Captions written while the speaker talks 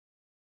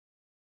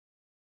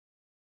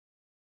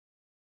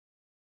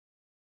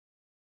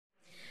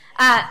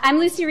I'm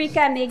Lucy Rica.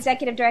 I'm the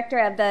Executive Director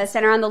of the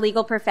Center on the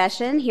Legal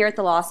Profession here at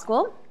the Law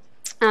School.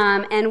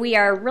 And we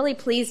are really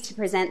pleased to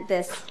present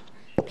this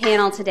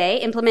panel today,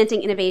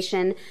 Implementing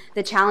Innovation,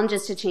 the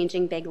Challenges to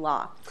Changing Big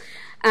Law.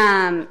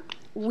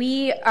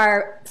 We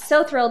are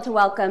so thrilled to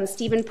welcome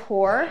Stephen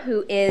Poore,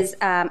 who is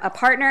a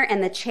partner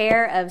and the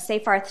chair of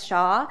Seyfarth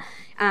Shaw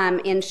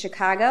in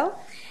Chicago.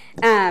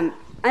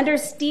 Under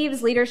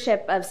Steve's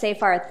leadership of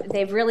Seyfarth,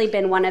 they've really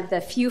been one of the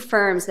few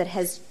firms that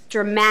has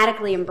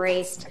dramatically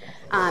embraced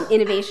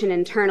innovation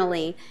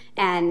internally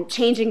and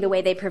changing the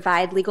way they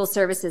provide legal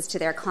services to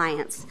their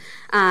clients.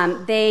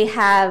 They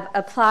have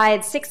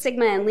applied Six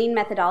Sigma and Lean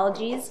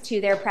methodologies to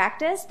their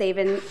practice.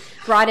 They've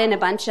brought in a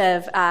bunch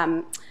of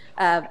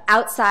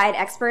outside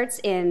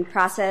experts in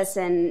process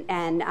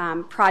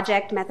and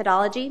project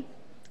methodology.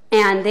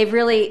 And they've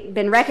really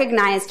been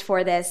recognized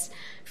for this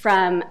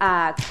from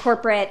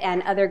corporate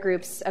and other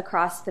groups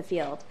across the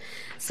field.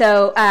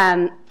 So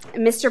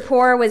Mr.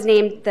 Poore was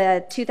named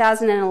the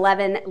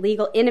 2011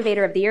 Legal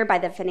Innovator of the Year by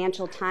the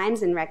Financial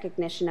Times in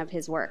recognition of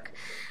his work.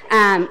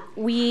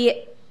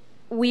 We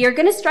are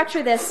going to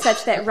structure this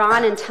such that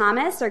Ron and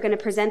Thomas are going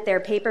to present their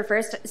paper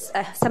first.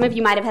 Some of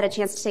you might have had a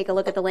chance to take a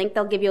look at the link.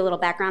 They'll give you a little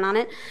background on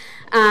it.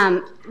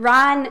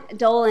 Ron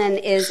Dolin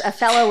is a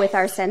fellow with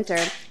our center,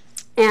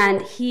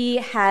 and he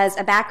has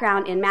a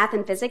background in math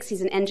and physics.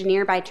 He's an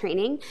engineer by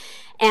training.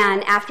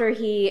 And after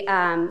he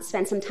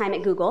spent some time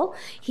at Google,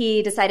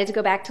 he decided to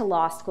go back to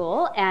law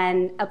school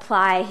and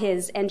apply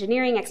his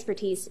engineering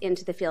expertise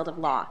into the field of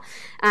law.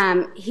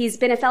 He's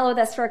been a fellow with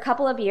us for a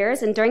couple of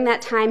years, and during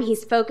that time,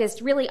 he's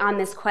focused really on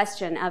this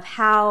question of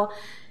how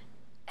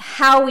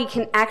we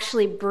can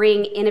actually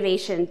bring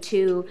innovation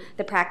to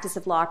the practice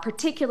of law,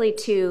 particularly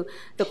to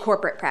the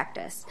corporate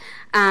practice.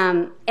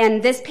 And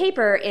this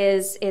paper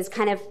is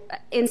kind of,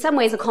 in some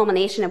ways, a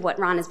culmination of what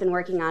Ron has been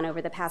working on over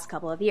the past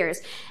couple of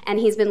years. And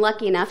he's been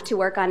lucky enough to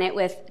work on it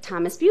with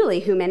Thomas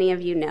Buley, who many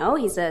of you know.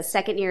 He's a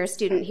second-year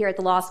student here at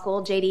the law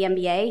school, JD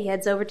MBA. He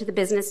heads over to the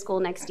business school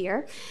next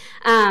year.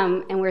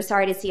 And we're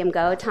sorry to see him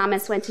go.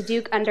 Thomas went to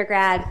Duke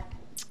undergrad,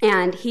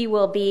 and he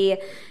will be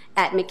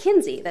at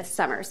McKinsey this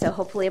summer, so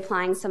hopefully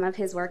applying some of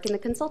his work in the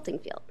consulting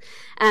field.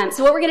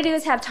 So what we're going to do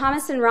is have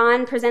Thomas and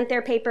Ron present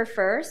their paper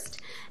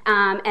first,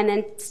 and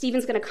then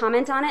Stephen's going to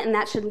comment on it, and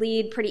that should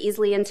lead pretty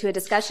easily into a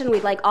discussion.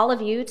 We'd like all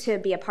of you to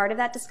be a part of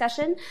that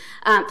discussion.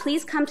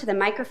 Please come to the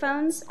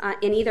microphones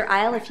in either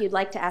aisle if you'd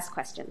like to ask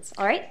questions.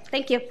 All right?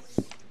 Thank you.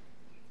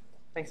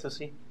 Thanks,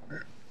 Lucy.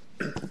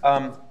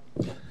 Well,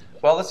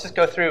 let's just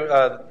go through.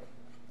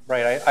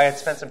 I had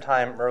spent some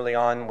time early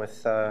on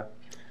with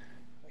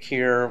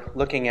here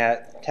looking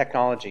at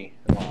technology,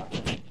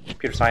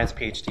 computer science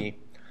PhD,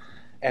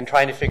 and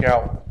trying to figure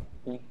out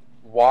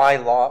why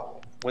law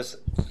was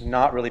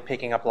not really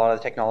picking up a lot of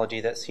the technology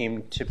that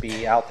seemed to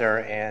be out there.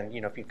 And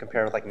if you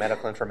compare with like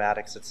medical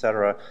informatics, et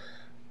cetera,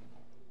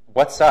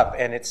 what's up?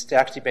 And it's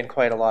actually been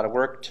quite a lot of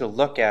work to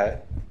look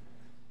at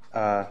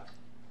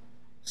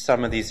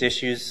some of these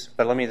issues.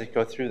 But let me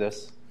go through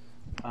this.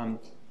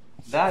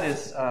 That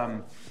is, I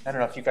don't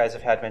know if you guys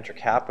have had venture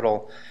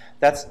capital.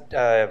 That's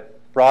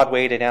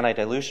broad-weighted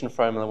anti-dilution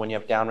formula when you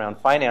have down-round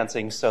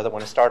financing, so that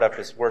when a startup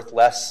is worth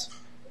less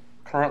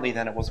currently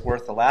than it was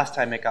worth the last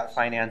time it got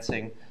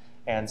financing,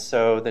 and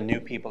so the new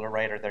people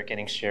they're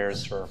getting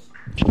shares for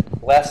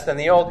less than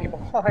the old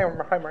people. Oh,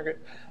 hi,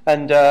 Margaret.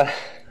 And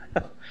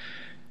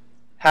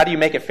how do you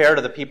make it fair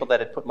to the people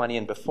that had put money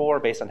in before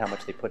based on how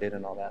much they put in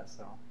and all that?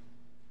 So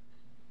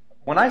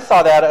when I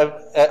saw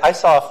that, I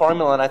saw a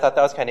formula, and I thought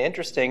that was kind of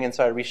interesting, and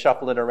so I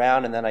reshuffled it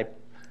around, and then I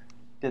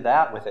did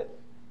that with it.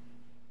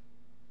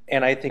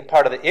 And I think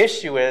part of the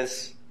issue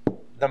is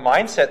the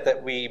mindset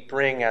that we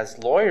bring as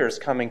lawyers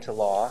coming to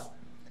law.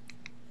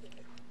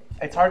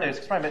 It's hard to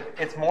explain, but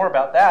it's more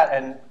about that.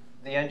 And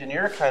the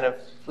engineer kind of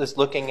is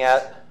looking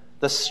at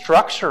the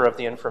structure of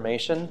the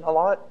information a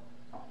lot.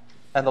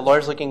 And the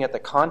lawyer's looking at the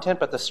content,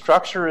 but the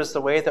structure is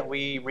the way that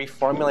we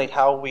reformulate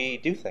how we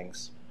do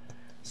things.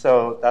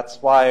 So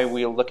that's why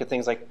we look at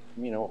things like,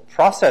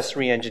 process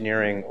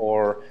re-engineering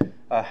or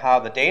how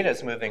the data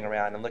is moving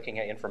around and looking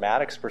at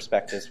informatics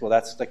perspectives. Well,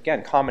 that's,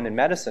 again, common in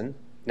medicine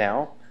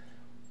now.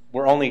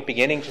 We're only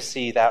beginning to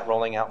see that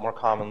rolling out more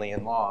commonly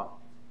in law.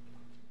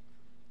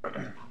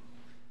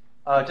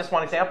 Just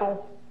one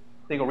example,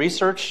 legal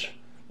research.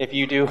 If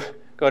you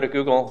go to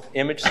Google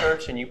image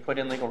search and you put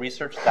in legal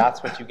research,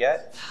 that's what you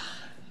get.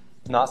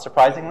 Not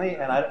surprisingly,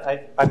 and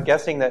I'm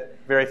guessing that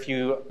very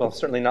few, well,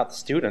 certainly not the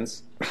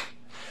students,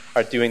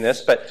 are doing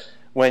this, but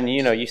when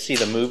you see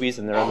the movies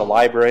and they're in the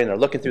library and they're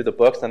looking through the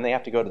books, then they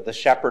have to go to the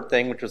Shepherd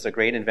thing, which was a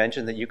great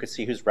invention that you could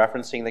see who's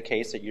referencing the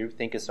case that you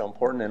think is so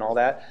important and all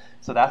that.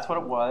 So that's what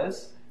it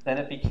was. Then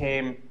it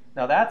became,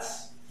 now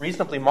that's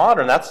reasonably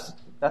modern.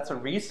 That's a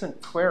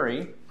recent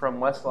query from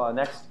Westlaw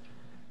Next.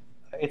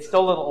 It's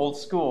still a little old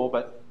school,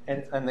 but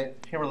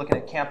here we're looking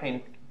at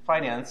campaign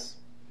finance,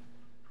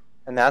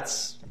 and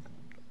that's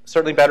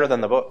certainly better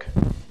than the book.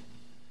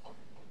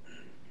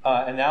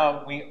 And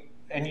now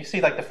and you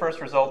see, like, the first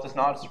result is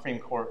not a Supreme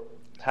Court.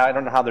 I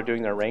don't know how they're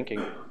doing their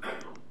ranking.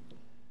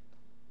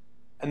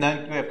 And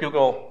then we have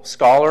Google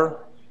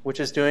Scholar, which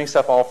is doing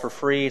stuff all for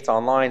free. It's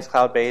online, it's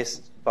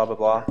cloud-based, blah, blah,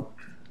 blah.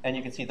 And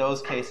you can see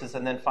those cases.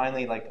 And then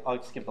finally, like, I'll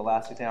just give the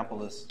last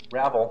example, is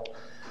Ravel,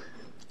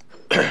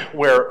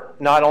 where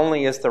not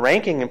only is the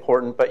ranking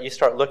important, but you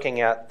start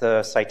looking at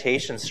the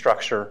citation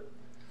structure,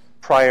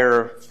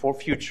 prior, for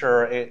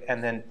future,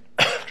 and then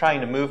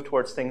trying to move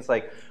towards things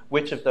like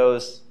which of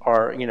those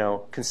are,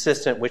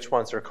 consistent, which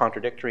ones are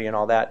contradictory, and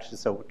all that.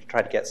 So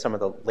try to get some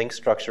of the link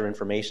structure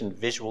information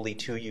visually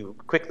to you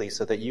quickly,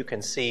 so that you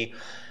can see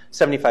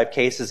 75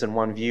 cases in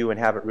one view and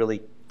have it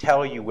really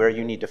tell you where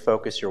you need to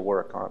focus your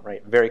work on,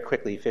 right? Very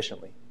quickly,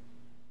 efficiently.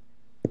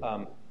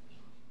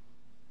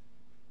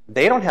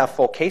 They don't have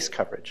full case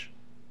coverage,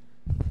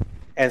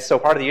 and so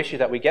part of the issue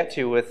that we get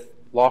to with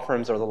law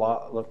firms or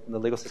the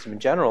legal system in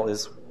general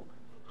is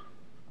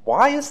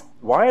why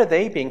are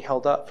they being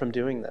held up from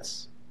doing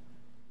this?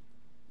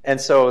 And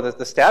so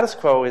the status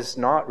quo is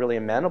not really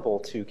amenable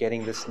to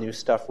getting this new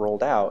stuff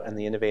rolled out and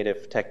the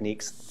innovative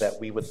techniques that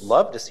we would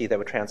love to see that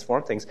would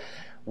transform things.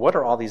 What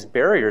are all these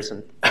barriers?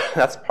 And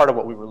that's part of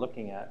what we were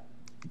looking at.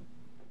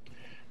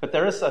 But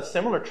there is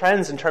similar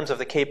trends in terms of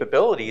the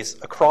capabilities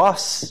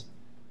across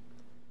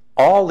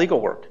all legal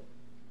work.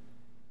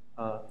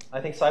 I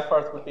think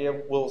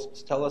Seyfarth will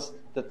tell us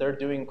that they're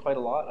doing quite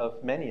a lot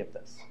of many of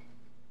this.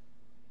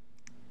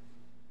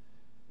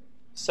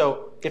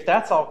 So if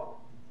that's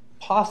all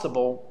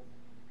possible,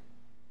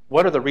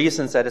 what are the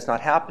reasons that it's not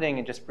happening?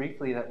 And just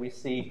briefly that we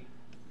see,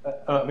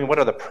 what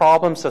are the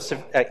problems? So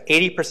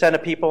 80%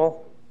 of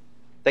people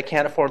that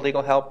can't afford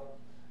legal help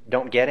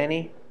don't get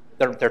any.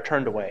 They're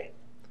turned away.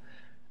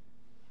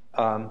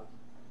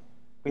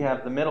 We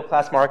have the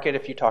middle-class market.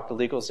 If you talk to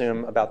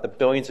LegalZoom about the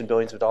billions and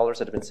billions of dollars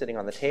that have been sitting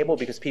on the table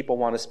because people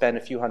want to spend a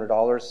few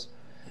 $100s,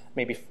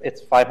 maybe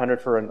it's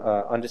 $500 for an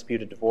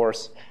undisputed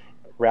divorce,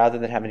 rather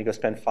than having to go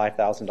spend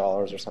 $5,000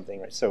 or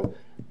something. Right? So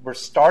we're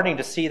starting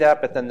to see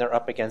that, but then they're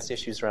up against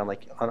issues around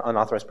like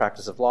unauthorized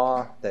practice of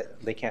law,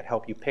 that they can't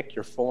help you pick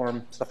your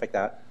form, stuff like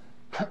that.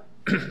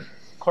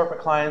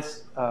 Corporate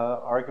clients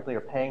arguably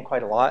are paying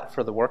quite a lot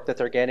for the work that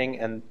they're getting,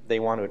 and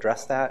they want to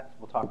address that.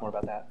 We'll talk more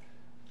about that.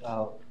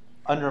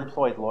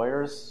 Underemployed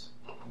lawyers,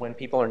 when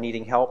people are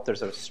needing help,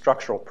 there's a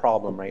structural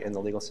problem, right, in the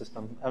legal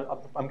system.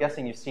 I'm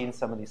guessing you've seen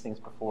some of these things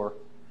before.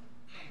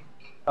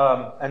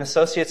 And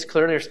associates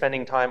clearly are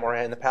spending time, or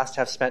in the past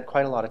have spent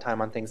quite a lot of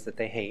time on things that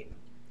they hate.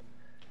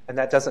 And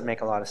that doesn't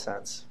make a lot of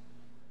sense.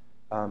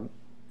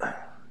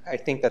 I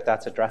think that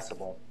that's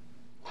addressable.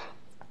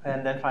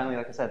 And then finally,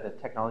 like I said, the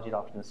technology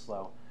adoption is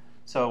slow.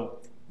 So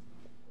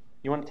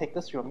you want to take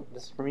this? You want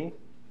this for me?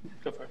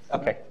 Go for it.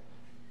 Okay.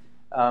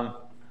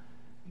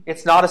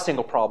 It's not a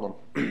single problem.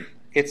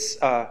 It's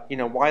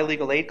why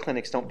legal aid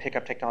clinics don't pick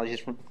up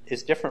technologies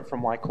is different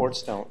from why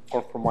courts don't,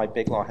 or from why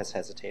big law has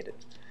hesitated.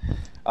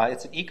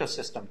 It's an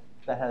ecosystem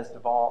that has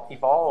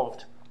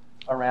evolved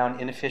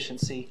around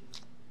inefficiency,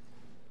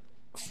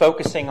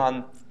 focusing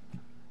on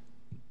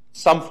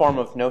some form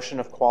of notion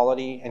of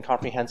quality and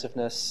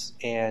comprehensiveness,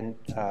 and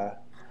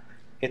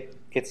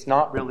it's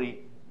not really.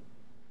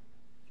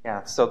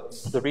 Yeah, so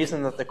the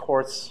reason that the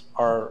courts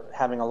are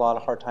having a lot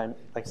of hard time,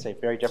 like I say,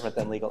 very different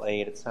than legal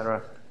aid, et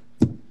cetera,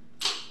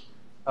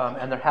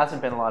 and there hasn't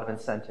been a lot of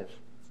incentive.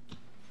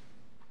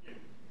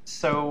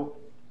 So,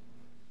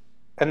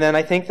 and then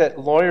I think that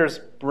lawyers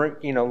bring,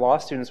 law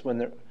students,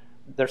 when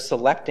they're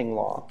selecting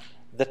law,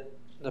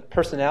 the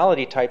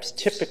personality types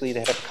typically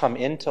that have come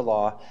into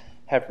law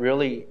have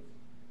really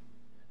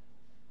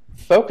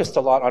focused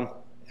a lot on,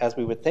 as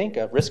we would think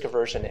of, risk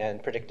aversion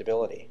and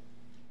predictability.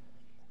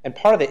 And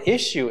part of the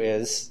issue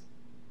is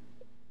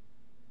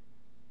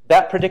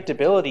that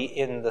predictability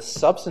in the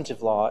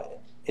substantive law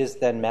is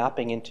then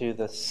mapping into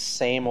the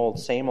same old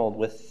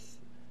with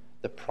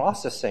the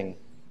processing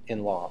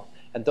in law.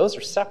 And those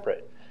are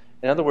separate.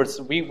 In other words,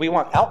 we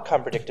want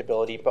outcome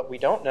predictability, but we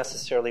don't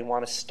necessarily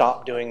want to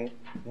stop doing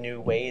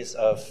new ways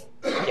of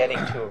getting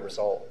to a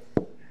result.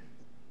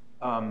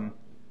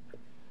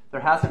 There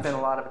hasn't been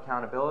a lot of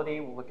accountability.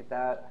 We'll look at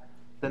that.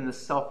 Then the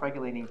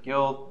self-regulating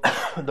guild,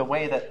 the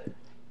way that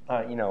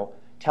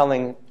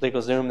telling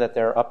LegalZoom that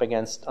they're up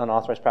against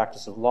unauthorized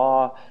practice of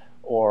law,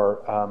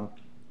 or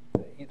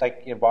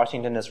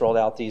Washington has rolled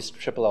out these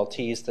triple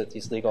LTs, that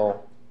these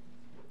legal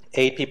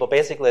aid people,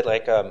 basically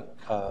like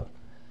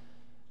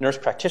nurse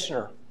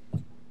practitioner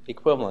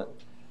equivalent,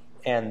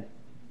 and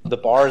the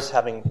bars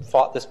having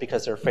fought this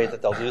because they're afraid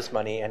that they'll lose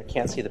money and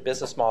can't see the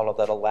business model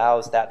that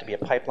allows that to be a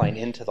pipeline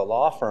into the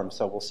law firm.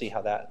 So we'll see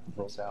how that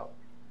rolls out.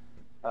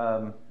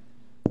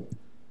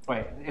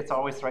 It's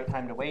always the right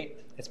time to wait.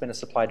 It's been a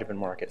supply-driven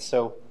market.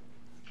 So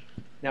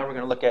now we're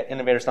going to look at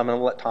innovators. I'm going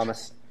to let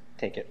Thomas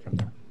take it from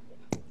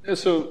there.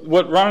 So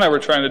what Ron and I were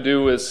trying to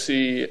do is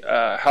see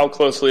how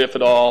closely, if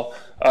at all,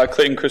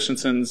 Clayton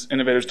Christensen's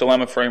Innovator's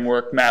Dilemma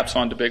framework maps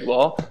onto big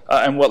law,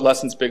 and what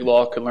lessons big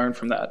law could learn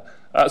from that.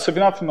 So if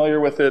you're not familiar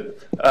with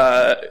it,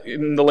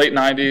 in the late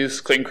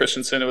 90s, Clayton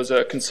Christensen was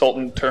a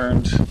consultant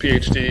turned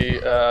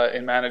PhD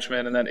in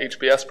management and then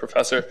HBS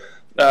professor,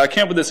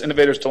 came up with this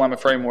Innovator's Dilemma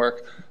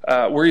framework,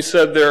 where he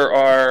said there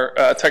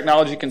are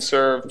technology can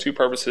serve two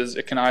purposes.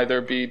 It can either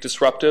be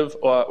disruptive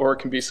or it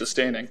can be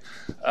sustaining.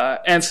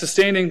 And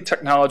sustaining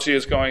technology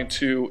is going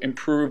to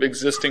improve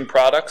existing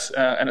products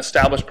and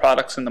established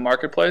products in the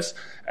marketplace,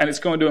 and it's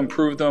going to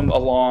improve them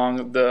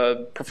along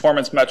the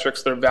performance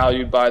metrics that are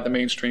valued by the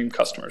mainstream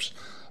customers.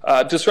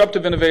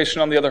 Disruptive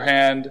innovation, on the other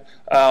hand,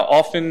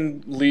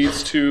 often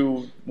leads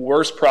to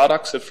worse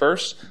products at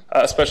first,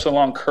 especially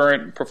along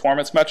current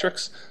performance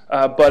metrics,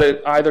 but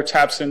it either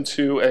taps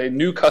into a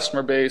new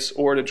customer base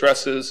or it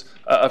addresses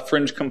a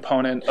fringe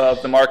component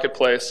of the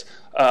marketplace,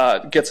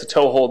 gets a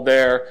toehold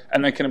there,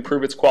 and then can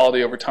improve its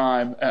quality over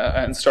time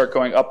and start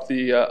going up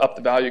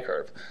the value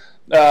curve.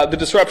 The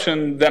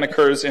disruption then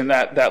occurs in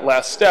that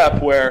last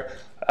step where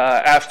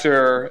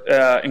after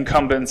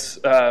incumbents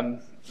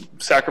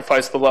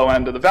sacrifice the low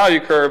end of the value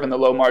curve and the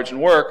low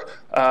margin work,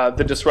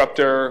 the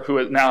disruptor,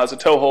 who now has a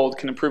toehold,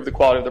 can improve the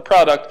quality of the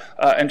product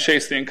and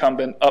chase the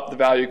incumbent up the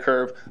value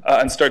curve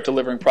and start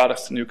delivering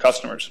products to new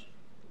customers.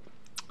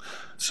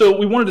 So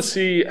we wanted to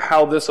see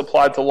how this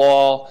applied to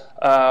law.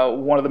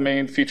 One of the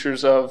main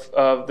features of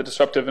the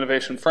disruptive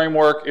innovation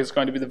framework is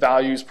going to be the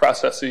values,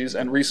 processes,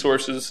 and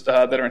resources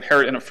that are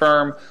inherent in a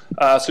firm.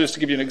 So just to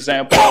give you an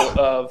example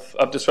of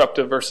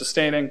disruptive versus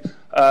sustaining,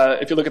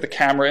 if you look at the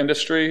camera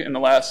industry in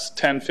the last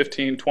 10,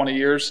 15, 20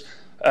 years,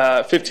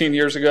 15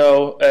 years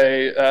ago,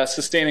 a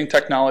sustaining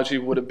technology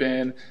would have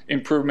been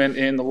improvement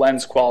in the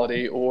lens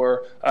quality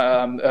or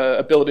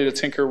ability to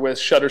tinker with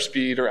shutter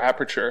speed or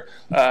aperture.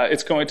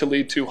 It's going to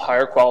lead to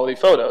higher quality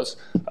photos.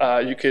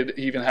 You could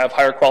even have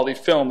higher quality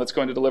film that's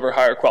going to deliver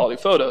higher quality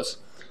photos.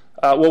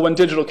 Well, when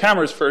digital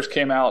cameras first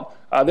came out,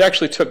 they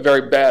actually took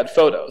very bad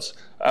photos,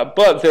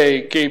 but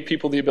they gave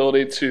people the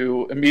ability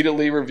to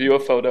immediately review a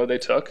photo they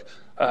took.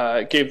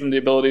 It gave them the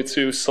ability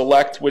to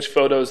select which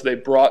photos they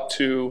brought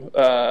to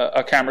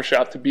a camera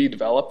shop to be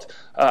developed,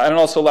 and it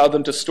also allowed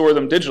them to store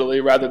them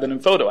digitally rather than in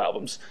photo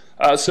albums.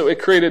 So it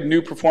created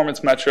new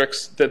performance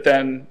metrics that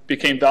then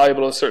became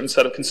valuable to a certain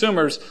set of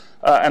consumers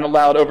and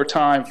allowed over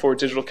time for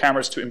digital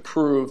cameras to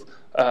improve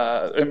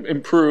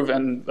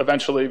and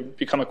eventually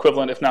become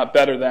equivalent, if not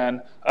better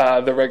than,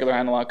 their regular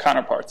analog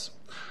counterparts.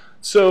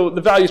 So the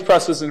values,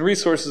 processes, and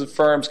resources of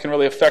firms can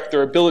really affect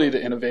their ability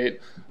to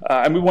innovate.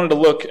 And we wanted to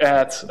look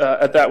at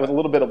that with a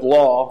little bit of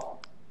law.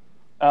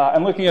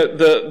 And looking at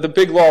the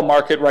big law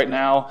market right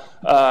now,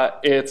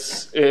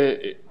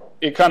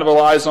 it kind of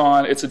relies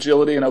on its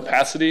agility and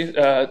opacity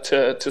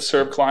to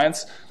serve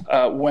clients.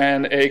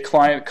 When a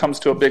client comes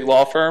to a big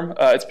law firm,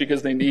 it's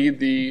because they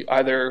need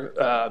either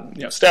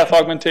staff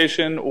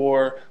augmentation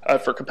or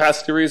for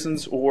capacity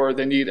reasons, or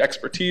they need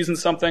expertise in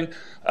something.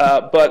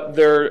 But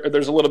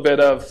there's a little bit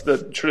of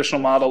the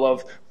traditional model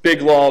of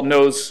big law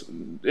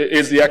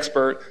is the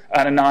expert,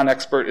 and a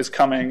non-expert is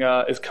coming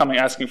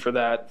asking for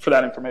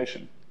that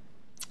information.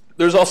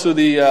 There's also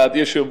the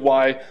issue of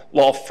why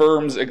law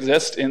firms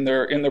exist in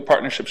their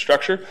partnership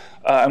structure,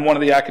 and one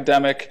of the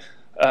academic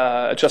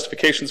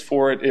justifications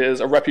for it is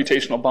a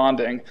reputational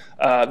bonding,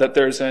 that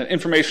there's an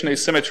information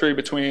asymmetry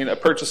between a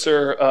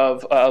purchaser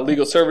of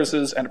legal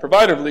services and a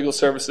provider of legal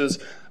services.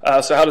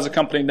 So how does a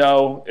company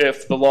know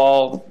if the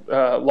law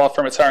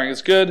firm it's hiring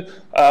is good?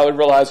 It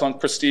relies on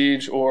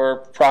prestige or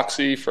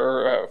proxy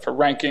for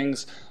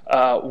rankings.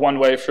 One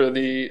way for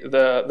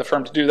the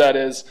firm to do that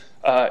is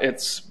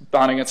it's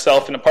bonding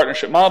itself in a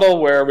partnership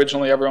model where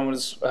originally everyone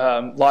was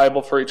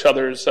liable for each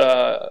other's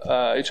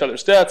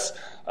debts,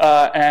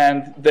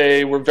 and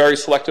they were very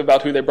selective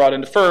about who they brought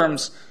into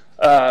firms,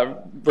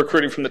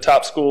 recruiting from the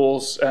top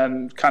schools,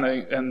 and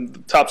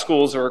the top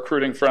schools are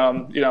recruiting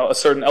from a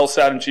certain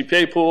LSAT and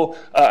GPA pool,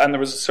 and there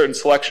was a certain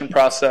selection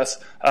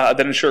process that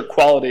ensured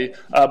quality,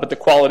 but the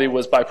quality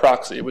was by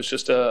proxy. It was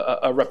just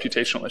a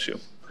reputational issue.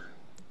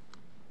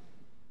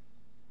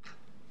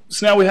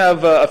 So now we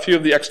have a few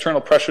of the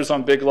external pressures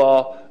on big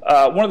law.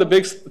 One of the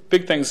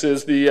big things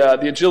is the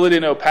agility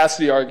and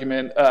opacity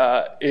argument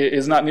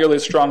is not nearly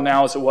as strong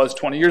now as it was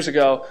 20 years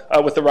ago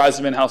with the rise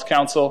of in-house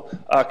counsel.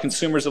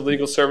 Consumers of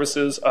legal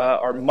services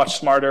are much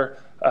smarter.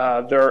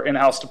 There are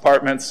in-house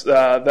departments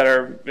that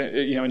are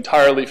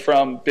entirely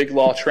from big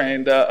law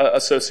trained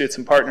associates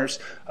and partners.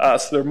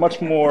 So they're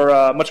much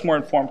more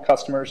informed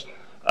customers.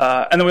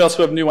 And then we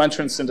also have new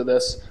entrants into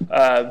this.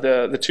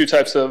 The two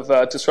types of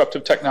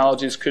disruptive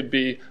technologies could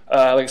be,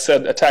 like I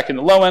said, attacking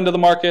the low end of the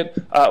market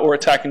or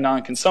attacking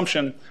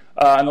non-consumption.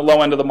 On the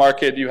low end of the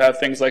market, you have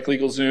things like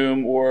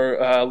LegalZoom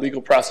or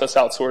legal process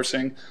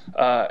outsourcing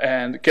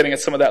and getting at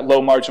some of that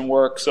low margin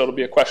work. So it'll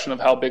be a question of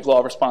how big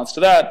law responds to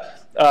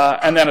that.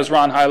 And then, as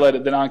Ron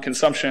highlighted, the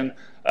non-consumption,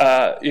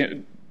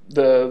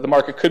 the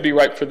market could be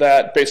ripe for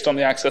that based on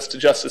the access to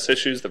justice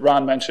issues that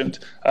Ron mentioned.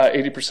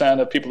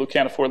 80% of people who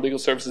can't afford legal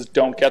services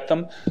don't get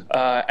them,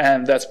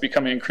 and that's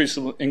becoming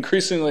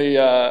increasingly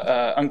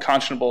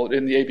unconscionable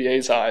in the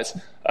ABA's eyes.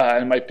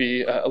 and might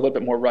be a little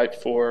bit more ripe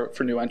for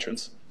new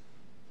entrants.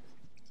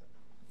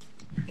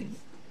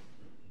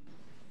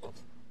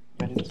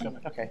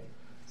 Okay,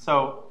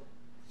 so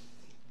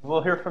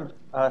we'll hear from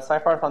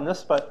Seyfarth on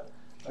this, but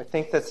I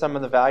think that some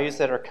of the values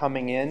that are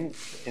coming in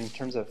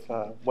terms of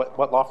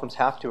what law firms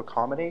have to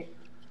accommodate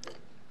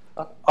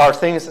are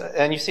things,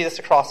 and you see this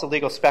across the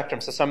legal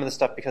spectrum. So some of the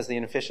stuff, because the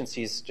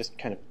inefficiencies just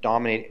kind of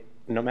dominate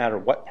no matter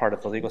what part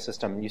of the legal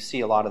system, you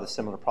see a lot of the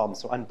similar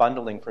problems. So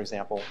unbundling, for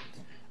example,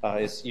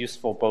 is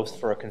useful both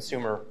for a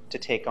consumer to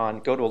take on,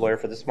 go to a lawyer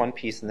for this one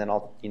piece, and then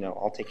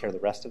I'll take care of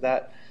the rest of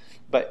that.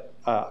 But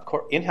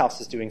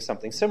in-house is doing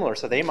something similar.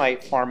 So they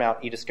might farm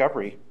out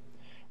e-discovery,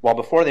 while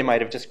before they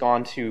might have just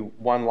gone to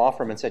one law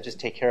firm and said, just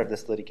take care of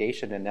this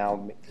litigation, and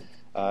now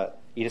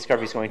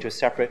e-discovery is going to a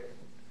separate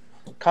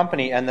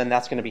company, and then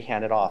that's going to be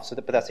handed off.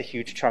 But that's a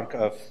huge chunk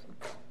of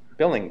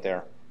billing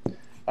there.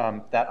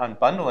 That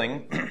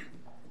unbundling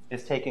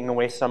is taking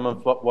away some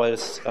of what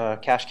was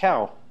cash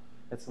cow.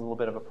 It's a little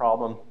bit of a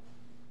problem.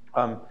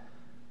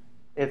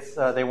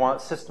 They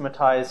want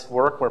systematized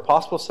work where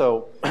possible,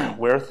 so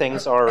where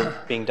things are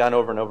being done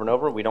over and over and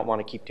over, we don't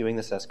want to keep doing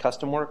this as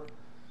custom work.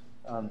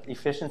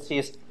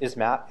 Efficiency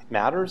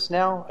matters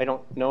now. I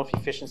don't know if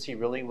efficiency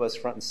really was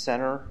front and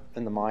center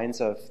in the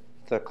minds of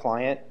the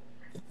client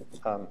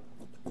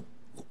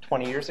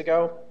 20 years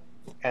ago,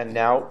 and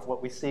now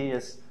what we see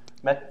is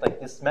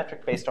this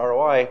metric-based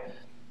ROI.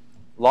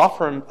 Law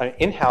firm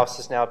in-house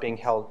is now being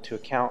held to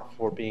account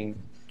for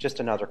being just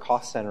another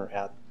cost center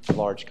at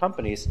large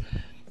companies.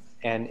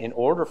 And in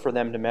order for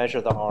them to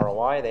measure the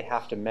ROI, they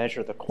have to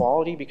measure the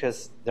quality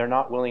because they're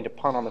not willing to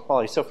punt on the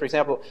quality. So, for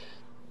example,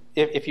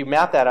 if you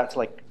map that out to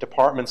like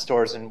department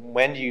stores and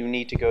when do you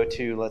need to go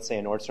to, let's say,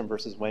 a Nordstrom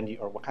versus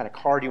or what kind of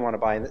car do you want to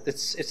buy, and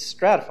it's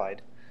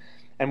stratified.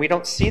 And we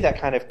don't see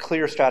that kind of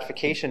clear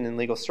stratification in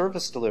legal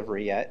service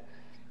delivery yet.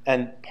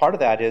 And part of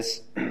that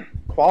is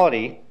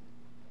quality,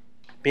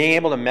 being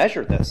able to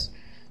measure this.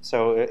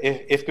 So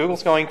if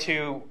Google's going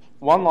to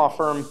one law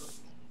firm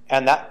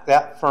and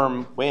that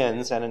firm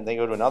wins, and they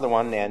go to another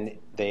one and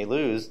they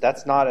lose,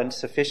 that's not a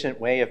sufficient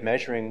way of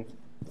measuring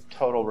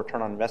total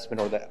return on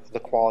investment or the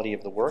quality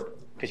of the work,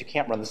 because you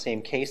can't run the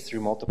same case through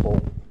multiple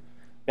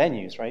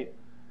venues, right?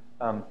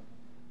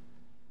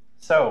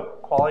 So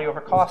quality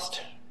over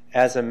cost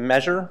as a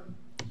measure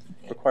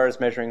requires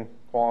measuring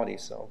quality.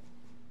 So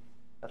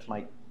that's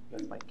my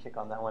kick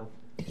on that one.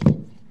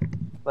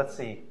 Let's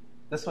see.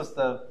 This was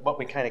what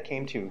we kind of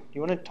came to. Do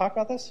you want to talk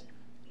about this?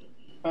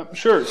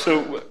 Sure.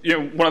 So,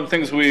 one of the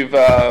things we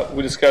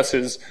discuss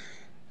is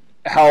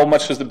how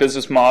much does the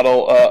business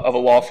model of a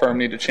law firm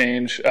need to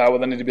change? Will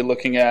they need to be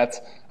looking at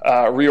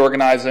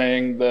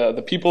reorganizing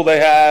the people they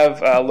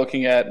have,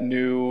 looking at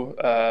new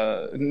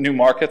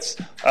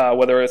markets,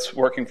 whether it's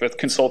working with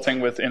consulting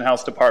with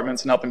in-house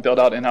departments and helping build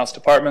out in-house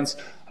departments,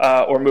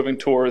 or moving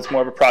towards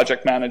more of a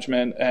project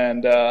management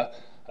and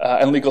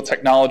legal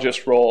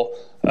technologist role.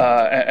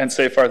 And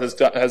Seyfarth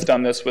has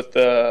done this with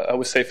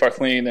Seyfarth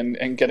Lean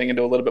and getting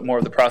into a little bit more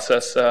of the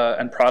process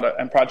and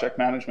project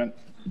management.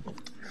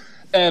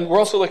 And we're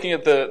also looking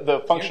at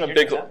the function of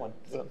big law.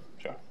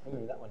 Sure.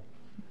 That one.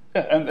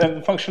 Yeah, and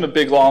the function of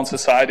big law in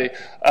society.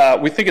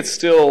 We think it's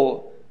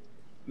still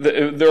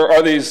there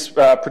are these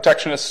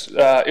protectionist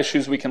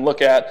issues we can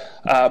look at,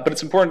 but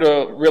it's important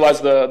to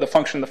realize the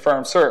function the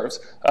firm serves.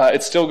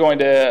 It's still going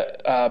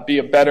to be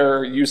a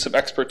better use of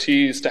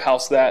expertise to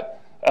house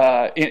that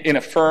in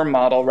a firm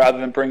model rather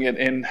than bring it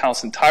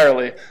in-house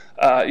entirely.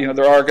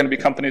 There are going to be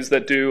companies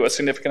that do a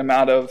significant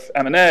amount of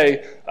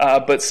M&A,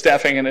 but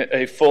staffing in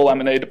a full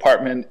M&A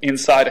department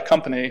inside a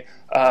company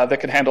that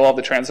can handle all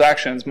the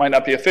transactions might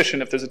not be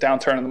efficient if there's a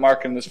downturn in the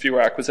market and there's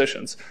fewer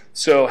acquisitions.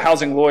 So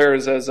housing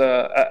lawyers as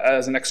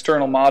an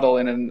external model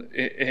and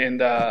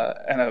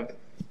a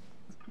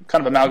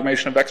kind of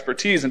amalgamation of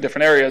expertise in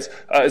different areas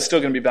is still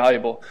going to be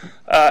valuable.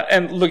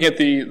 And looking at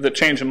the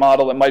change in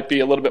model, it might be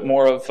a little bit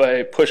more of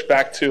a push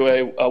back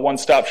to a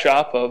one-stop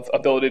shop of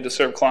ability to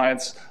serve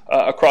clients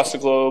across the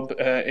globe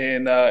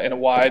in a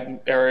wide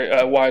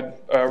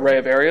array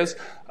of areas,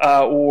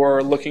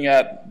 or looking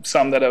at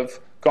some that have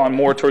gone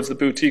more towards the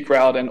boutique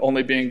route and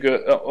only being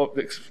good,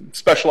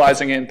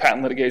 specializing in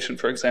patent litigation,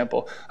 for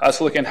example.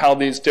 So looking at how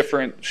these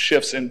different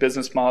shifts in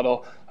business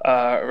model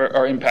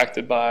are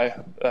impacted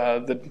by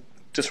the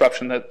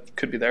disruption that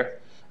could be there.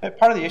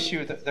 Part of the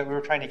issue that we were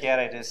trying to get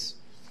at is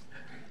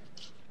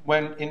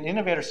when in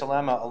Innovator's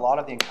Dilemma, a lot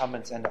of the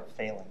incumbents end up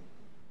failing.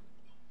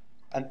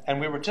 And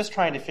we were just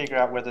trying to figure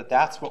out whether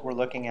that's what we're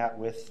looking at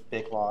with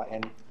big law,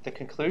 and the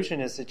conclusion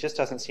is it just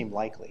doesn't seem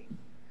likely.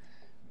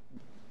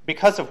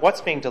 Because of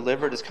what's being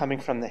delivered is coming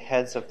from the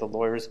heads of the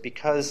lawyers,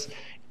 because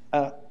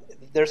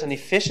there's an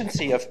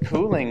efficiency of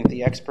pooling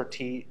the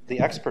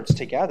experts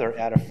together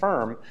at a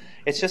firm.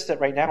 It's just that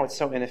right now it's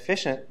so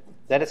inefficient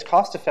that it's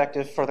cost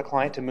effective for the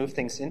client to move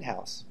things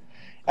in-house.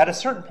 At a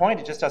certain point,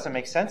 it just doesn't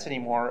make sense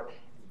anymore.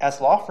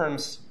 As law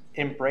firms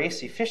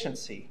embrace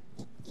efficiency,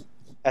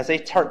 as they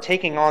start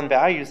taking on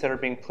values that are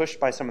being pushed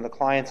by some of the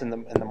clients and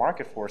the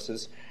market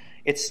forces,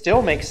 it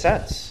still makes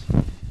sense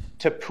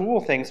to pool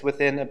things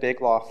within a big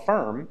law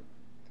firm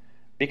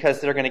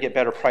because they're going to get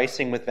better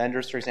pricing with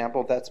vendors, for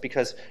example. That's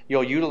because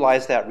you'll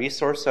utilize that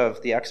resource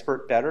of the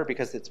expert better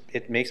because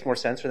it makes more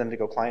sense for them to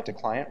go client to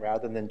client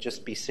rather than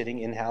just be sitting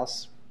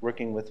in-house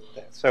working with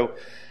that. So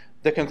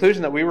the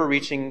conclusion that we were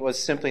reaching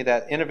was simply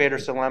that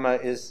innovator's dilemma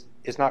is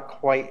not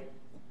quite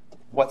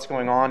what's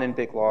going on in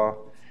big law.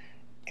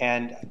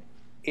 And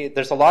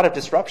there's a lot of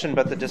disruption,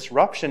 but the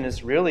disruption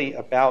is really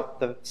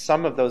about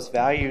some of those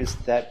values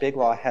that big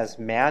law has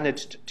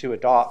managed to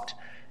adopt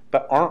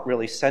but aren't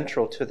really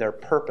central to their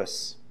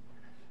purpose.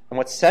 And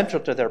what's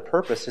central to their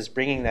purpose is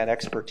bringing that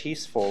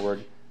expertise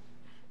forward.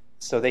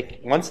 So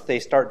once they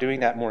start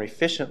doing that more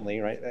efficiently,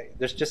 right?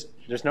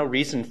 There's no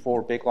reason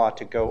for big law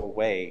to go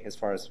away as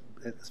far as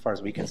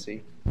we can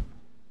see.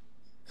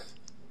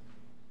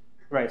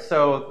 Right.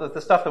 So the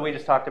stuff that we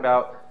just talked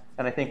about,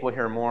 and I think we'll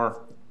hear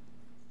more,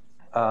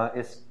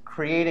 is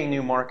creating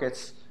new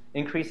markets,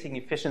 increasing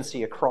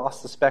efficiency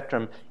across the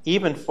spectrum,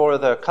 even for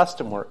the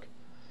custom work.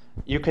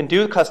 You can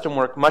do custom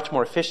work much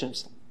more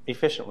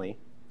efficiently,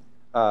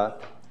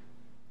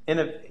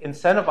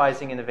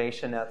 incentivizing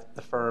innovation at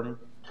the firm,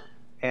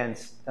 and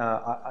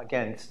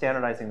again,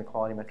 standardizing the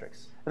quality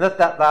metrics. And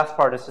that last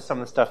part is just some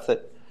of the stuff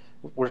that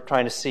we're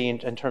trying to see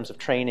in terms of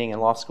training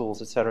and law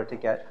schools, et cetera, to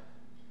get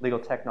legal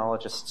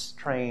technologists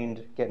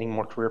trained, getting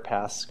more career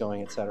paths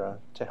going, et cetera,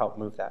 to help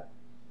move that.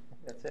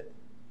 That's it.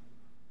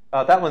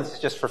 That one's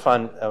just for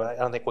fun. I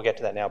don't think we'll get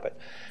to that now, but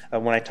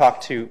when I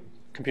talk to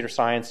computer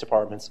science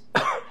departments,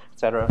 et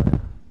cetera,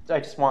 I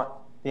just want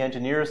the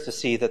engineers to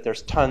see that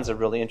there's tons of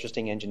really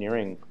interesting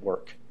engineering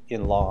work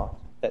in law,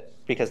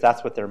 because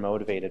that's what they're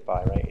motivated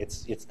by, right?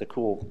 It's the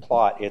cool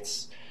plot.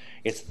 It's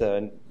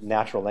the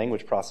natural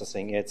language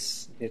processing.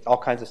 It's all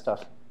kinds of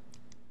stuff.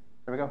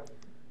 There we go.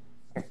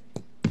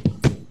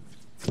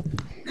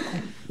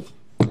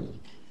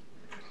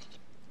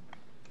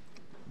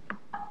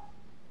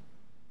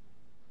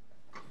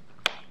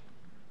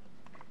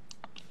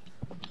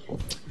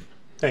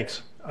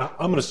 Thanks.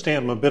 I'm going to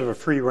stand. I'm a bit of a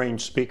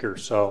free-range speaker,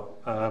 so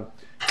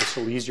it's a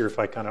little easier if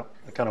I kind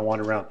of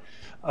wander around.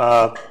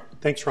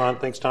 Thanks, Ron.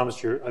 Thanks, Thomas.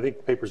 I think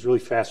the paper is really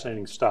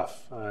fascinating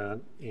stuff,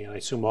 and I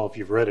assume all of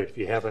you've read it. If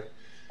you haven't,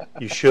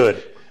 you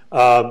should.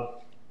 I'm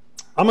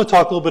going to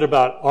talk a little bit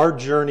about our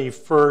journey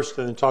first,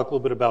 and then talk a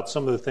little bit about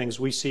some of the things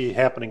we see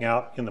happening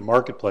out in the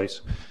marketplace.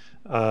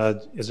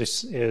 As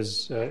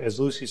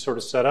Lucy sort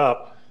of set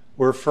up,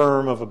 we're a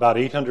firm of about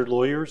 800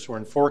 lawyers. We're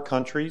in 4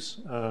 countries.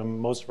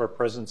 Most of our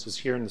presence is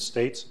here in the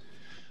States.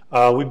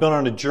 We've been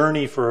on a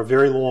journey for a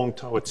very long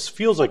time. It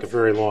feels like a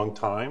very long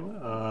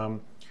time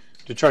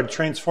to try to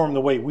transform the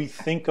way we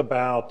think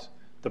about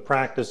the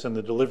practice and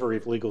the delivery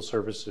of legal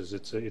services.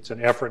 It's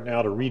an effort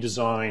now to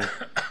redesign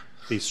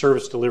the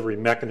service delivery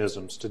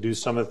mechanisms to do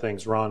some of the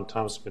things Ron and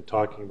Thomas have been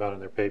talking about in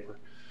their paper.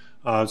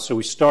 So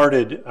we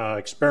started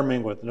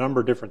experimenting with a number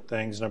of different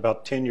things, and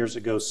about 10 years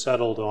ago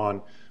settled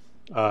on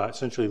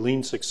essentially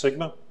Lean Six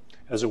Sigma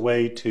as a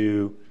way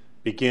to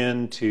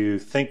begin to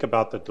think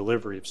about the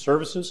delivery of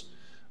services.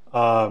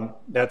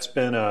 That's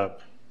been a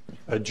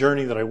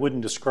journey that I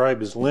wouldn't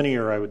describe as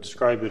linear. I would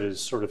describe it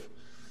as sort of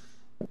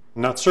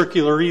not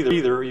circular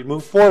either. You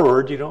move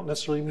forward, you don't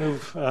necessarily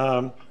move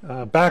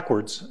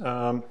backwards.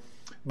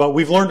 But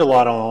we've learned a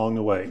lot along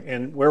the way.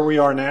 And where we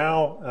are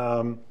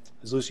now,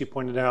 as Lucy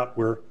pointed out,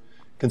 we're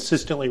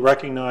consistently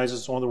recognized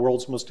as one of the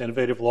world's most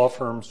innovative law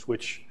firms,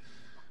 which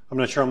I'm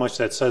not sure how much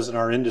that says in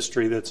our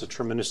industry. That's a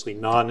tremendously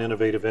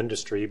non-innovative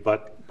industry,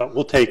 but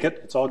we'll take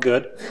it. It's all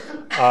good.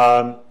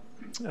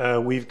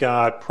 We've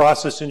got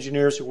process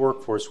engineers who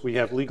work for us. We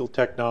have legal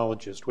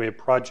technologists. We have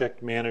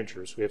project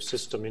managers. We have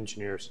system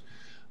engineers.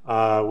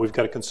 We've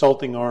got a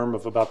consulting arm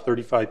of about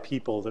 35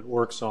 people that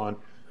works on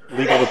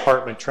legal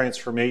department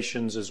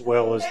transformations as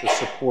well as the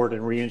support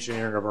and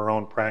re-engineering of our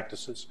own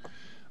practices.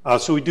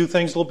 So we do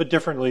things a little bit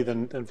differently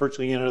than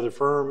virtually any other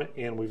firm,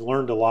 and we've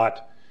learned a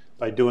lot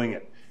by doing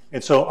it.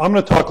 And so I'm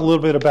going to talk a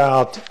little bit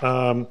about,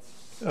 Ron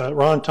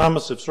and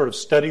Thomas have sort of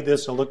studied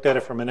this and looked at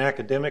it from an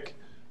academic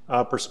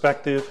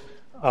perspective.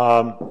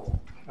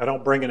 I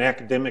don't bring an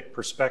academic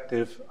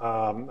perspective.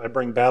 I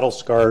bring battle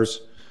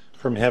scars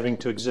from having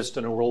to exist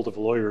in a world of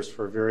lawyers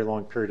for a very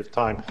long period of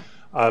time.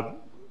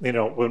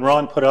 When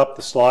Ron put up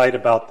the slide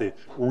about the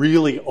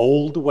really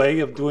old way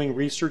of doing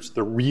research,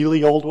 the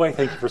really old way,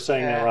 thank you for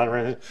saying that,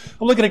 Ron. I'm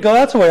looking at it, go,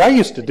 that's the way I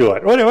used to do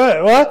it. What?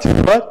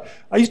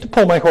 I used to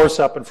pull my horse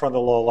up in front of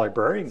the law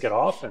library and get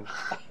off and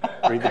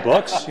read the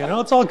books.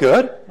 It's all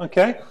good,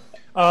 okay?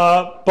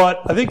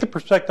 But I think the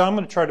perspective I'm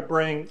going to try to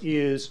bring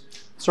is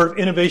sort of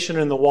innovation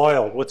in the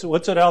wild.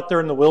 What's it out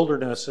there in the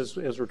wilderness as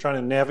we're trying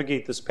to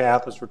navigate this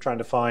path, as we're trying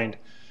to find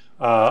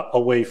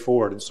a way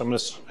forward. And so I'm going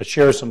to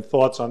share some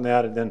thoughts on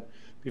that and then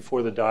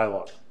before the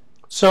dialogue.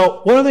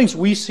 So one of the things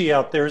we see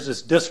out there is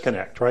this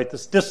disconnect, right?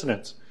 This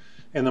dissonance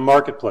in the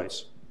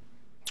marketplace.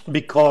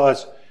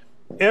 Because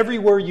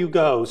everywhere you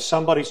go,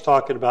 somebody's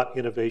talking about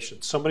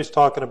innovation. Somebody's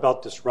talking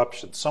about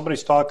disruption.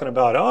 Somebody's talking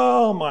about,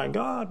 oh my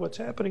God, what's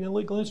happening in the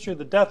legal industry,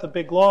 the death of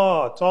big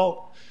law. It's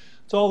all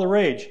the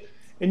rage.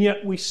 And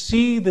yet we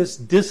see this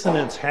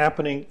dissonance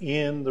happening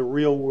in the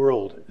real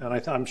world.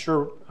 And I'm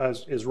sure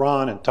as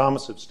Ron and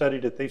Thomas have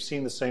studied it, they've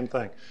seen the same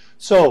thing.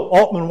 So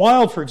Altman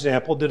Wild, for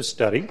example, did a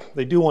study.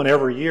 They do one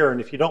every year, and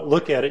if you don't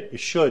look at it, you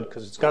should,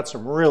 because it's got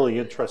some really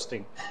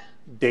interesting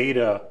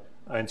data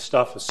and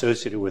stuff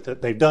associated with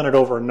it. They've done it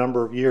over a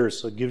number of years,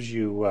 so it gives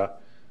you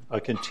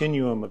a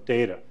continuum of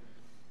data.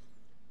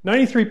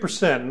 93%,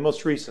 the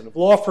most recent, of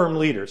law firm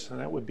leaders, and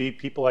that would be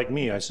people like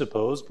me, I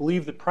suppose,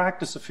 believe that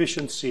practice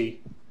efficiency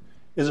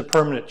is a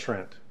permanent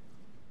trend.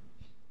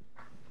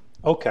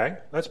 Okay,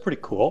 that's pretty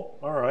cool.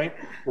 All right,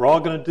 we're all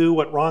going to do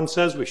what Ron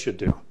says we should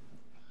do.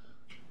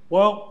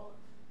 Well,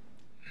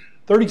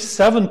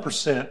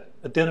 37%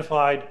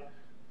 identified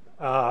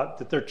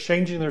that they're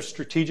changing their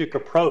strategic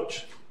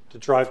approach to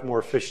drive more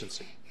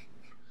efficiency.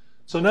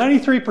 So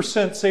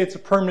 93% say it's a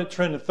permanent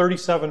trend and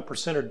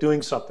 37% are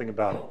doing something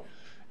about it.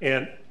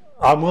 And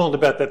I'm willing to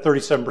bet that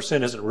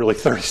 37% isn't really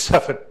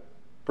 37%.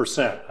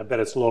 I bet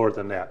it's lower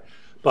than that.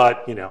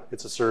 But,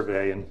 it's a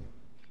survey and,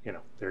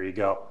 there you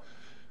go.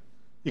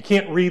 You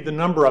can't read the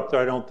number up there,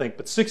 I don't think,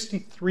 but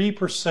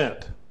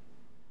 63%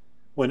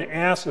 when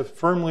asked of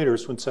firm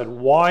leaders, when said,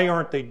 why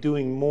aren't they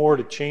doing more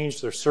to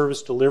change their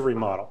service delivery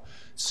model?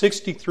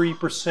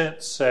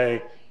 63%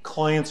 say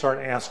clients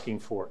aren't asking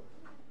for it.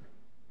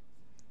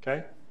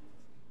 Okay?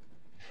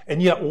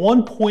 And yet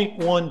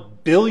 $1.1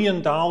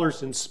 billion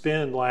in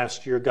spend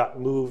last year got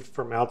moved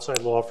from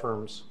outside law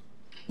firms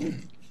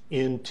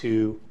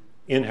into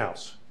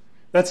in-house.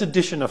 That's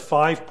addition of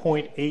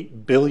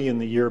 $5.8 billion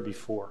the year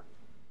before.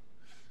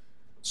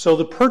 So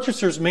the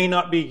purchasers may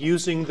not be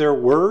using their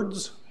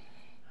words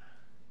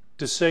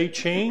to say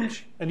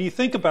change. And you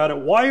think about it,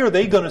 why are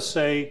they going to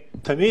say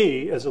to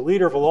me, as a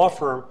leader of a law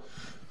firm,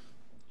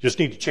 you just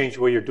need to change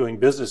the way you're doing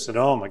business, and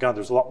oh my God,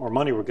 there's a lot more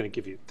money we're going to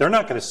give you. They're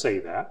not going to say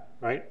that,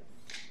 right?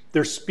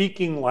 They're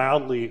speaking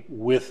loudly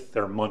with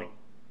their money.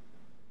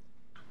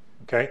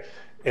 Okay?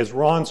 As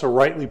Ron so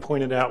rightly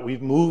pointed out,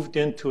 we've moved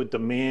into a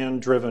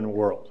demand-driven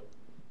world.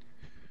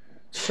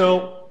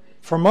 So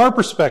from our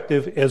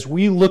perspective, as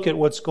we look at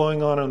what's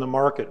going on in the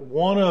market,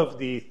 one of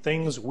the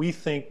things we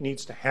think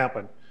needs to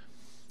happen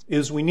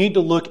is we need to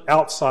look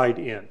outside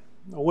in.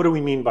 Now, what do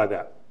we mean by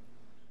that?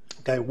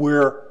 Okay,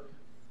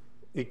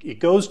 it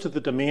goes to the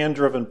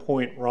demand-driven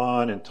point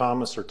Ron and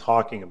Thomas are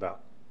talking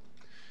about.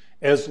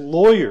 As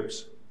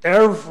lawyers,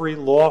 every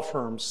law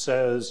firm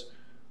says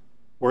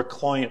we're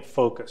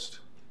client-focused.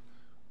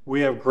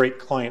 We have great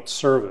client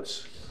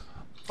service.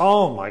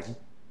 Oh my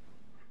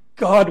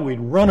God, we'd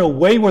run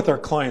away with our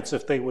clients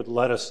if they would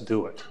let us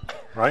do it,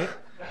 right?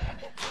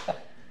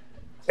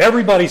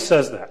 Everybody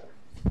says that.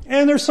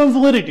 And there's some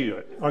validity to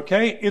it,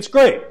 okay? It's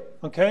great,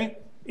 okay?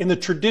 In the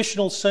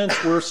traditional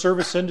sense, we're a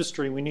service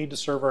industry. We need to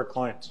serve our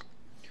clients.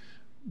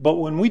 But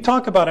when we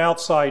talk about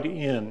outside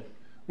in,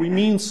 we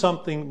mean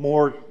something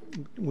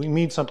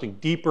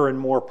deeper and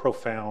more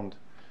profound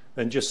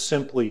than just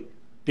simply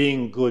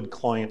being good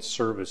client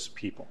service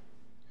people.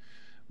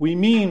 We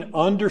mean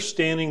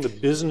understanding the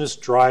business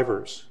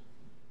drivers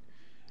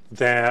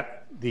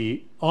that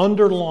the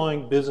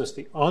underlying business,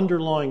 the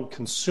underlying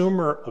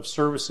consumer of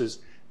services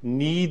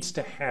needs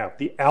to have,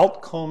 the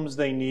outcomes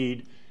they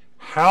need,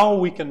 how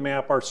we can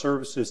map our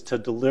services to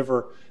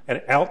deliver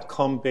an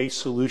outcome-based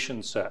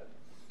solution set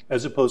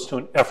as opposed to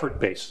an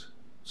effort-based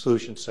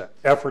solution set.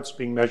 Efforts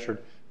being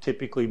measured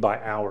typically by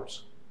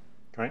hours.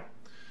 Right?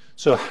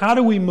 So how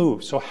do we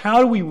move? So how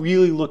do we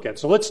really look at it?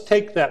 So let's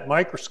take that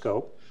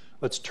microscope,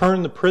 let's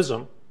turn the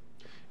prism,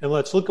 and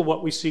let's look at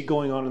what we see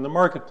going on in the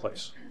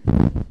marketplace.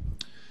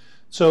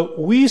 So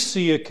we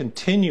see a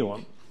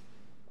continuum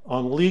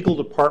on legal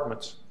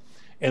departments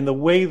and the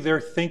way they're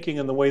thinking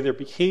and the way they're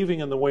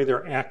behaving and the way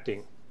they're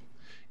acting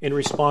in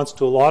response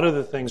to a lot of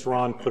the things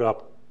Ron put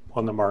up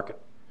on the market.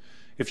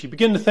 If you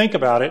begin to think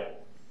about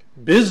it,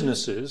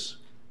 businesses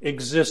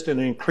exist in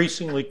an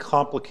increasingly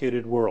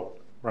complicated world,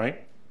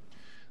 right?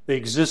 They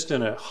exist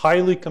in a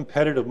highly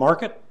competitive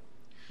market.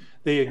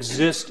 They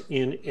exist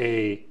in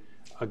a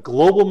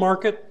global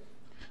market.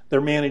 They're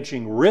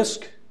managing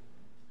risk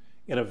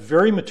in a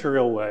very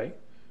material way.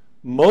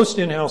 Most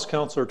in-house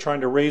counsel are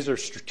trying to raise their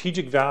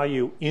strategic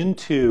value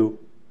into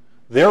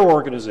their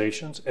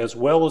organizations as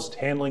well as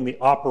handling the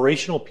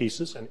operational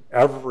pieces, and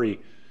every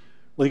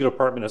legal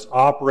department has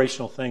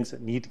operational things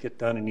that need to get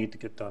done and need to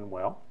get done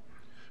well.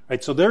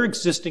 Right, so they're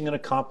existing in a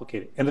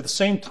complicated. And at the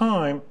same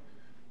time,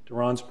 to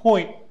Ron's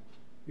point,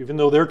 even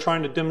though they're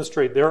trying to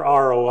demonstrate their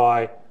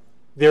ROI,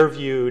 they're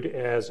viewed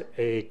as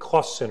a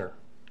cost center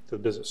to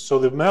the business. So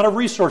the amount of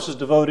resources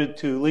devoted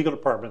to legal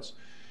departments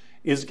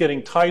is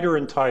getting tighter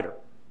and tighter.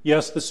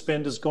 Yes, the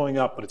spend is going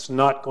up, but it's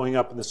not going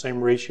up in the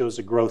same ratio as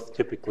the growth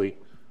typically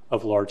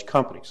of large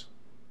companies.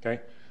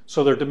 Okay?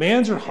 So their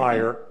demands are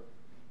higher,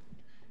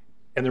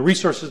 and the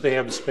resources they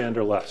have to spend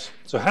are less.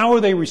 So how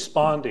are they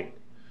responding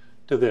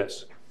to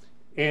this?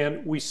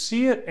 And we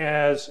see it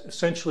as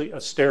essentially a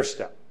stair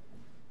step.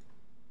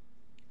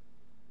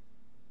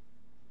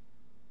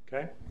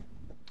 Okay?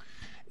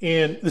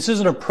 And this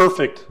isn't a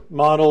perfect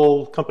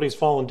model. Companies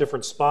fall in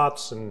different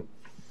spots, and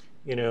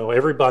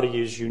everybody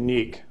is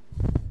unique.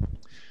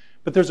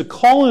 But there's a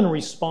call and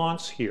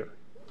response here.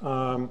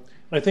 And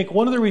I think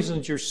one of the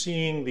reasons you're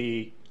seeing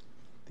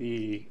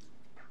a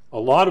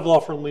lot of law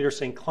firm leaders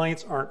saying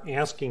clients aren't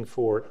asking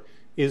for it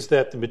is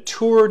that the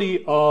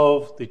maturity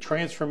of the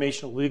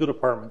transformation of legal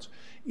departments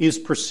is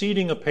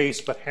proceeding apace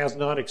but has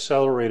not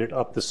accelerated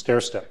up the stair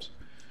steps.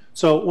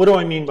 So what do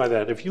I mean by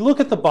that? If you look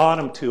at the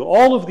bottom two,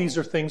 all of these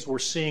are things we're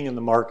seeing in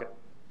the market.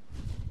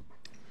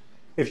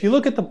 If you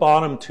look at the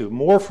bottom two,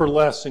 more for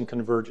less and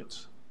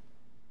convergence,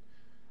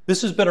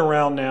 this has been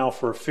around now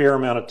for a fair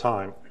amount of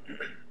time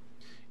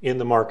in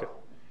the market.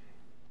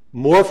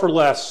 More for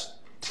less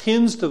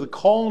tends to the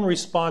call and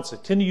response. They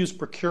tend to use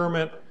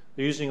procurement.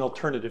 They're using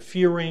alternative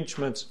fee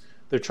arrangements.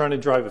 They're trying to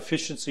drive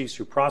efficiencies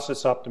through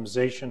process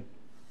optimization.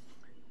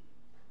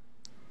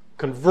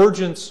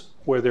 Convergence,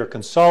 where they're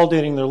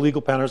consolidating their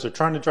legal patterns. They're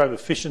trying to drive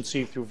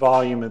efficiency through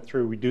volume and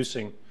through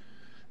reducing.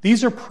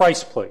 These are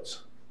price plays,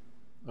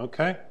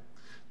 okay?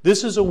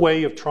 This is a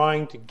way of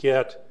trying to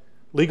get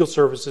legal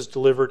services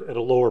delivered at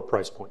a lower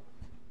price point.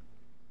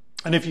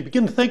 And if you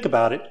begin to think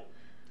about it,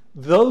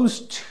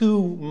 those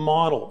two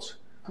models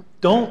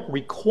don't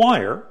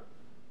require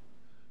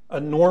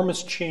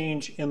enormous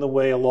change in the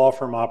way a law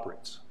firm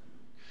operates.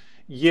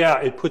 Yeah,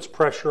 it puts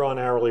pressure on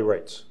hourly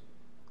rates,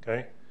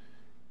 okay?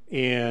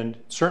 And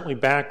certainly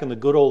back in the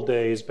good old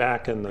days,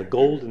 back in the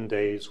golden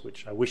days,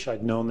 which I wish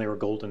I'd known they were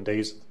golden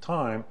days at the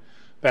time,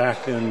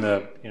 back in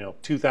the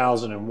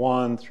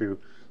 2001 through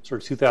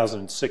sort of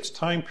 2006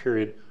 time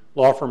period,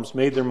 law firms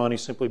made their money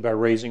simply by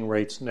raising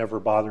rates, never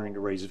bothering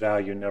to raise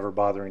value, never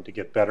bothering to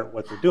get better at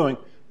what they're doing,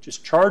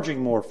 just charging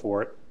more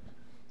for it.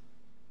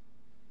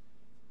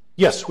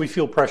 Yes, we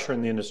feel pressure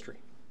in the industry,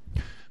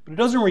 but it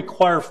doesn't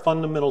require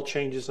fundamental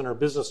changes in our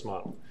business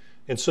model.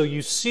 And so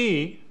you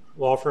see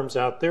law firms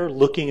out there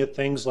looking at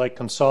things like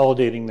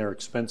consolidating their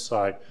expense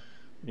side,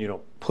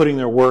 putting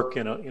their work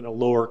in a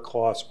lower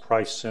cost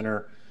price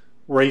center,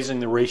 raising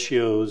the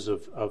ratios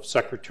of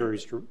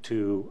secretaries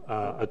to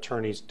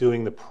attorneys,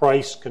 doing the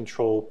price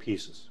control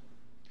pieces.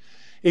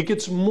 It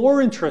gets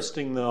more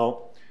interesting,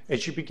 though,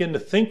 as you begin to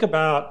think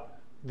about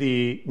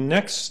the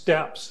next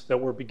steps that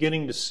we're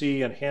beginning to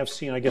see and have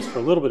seen, I guess, for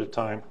a little bit of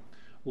time,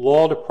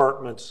 law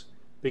departments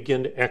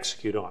begin to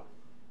execute on.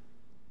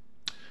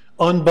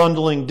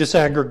 Unbundling,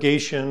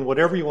 disaggregation,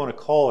 whatever you want to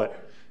call it,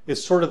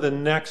 is sort of the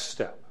next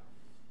step.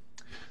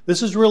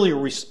 This is really a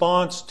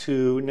response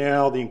to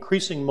now the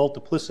increasing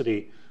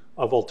multiplicity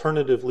of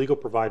alternative legal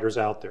providers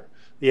out there.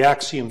 The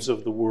Axioms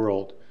of the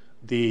world,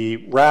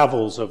 the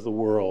Ravels of the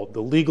world,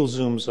 the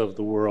LegalZooms of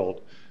the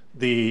world,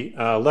 the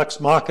Lex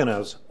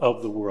Machinas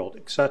of the world,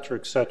 et cetera,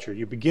 et cetera.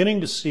 You're beginning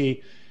to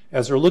see,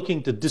 as they're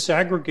looking to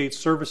disaggregate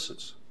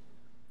services,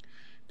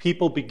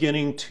 people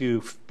beginning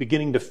to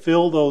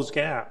fill those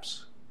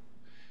gaps.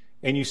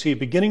 And you see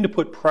beginning to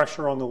put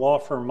pressure on the law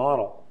firm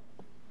model,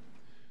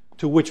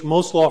 to which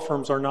most law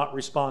firms are not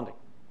responding.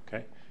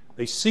 Okay?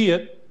 They see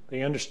it,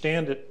 they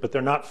understand it, but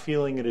they're not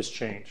feeling it as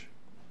change.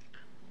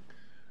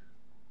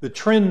 The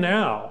trend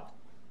now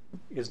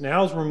is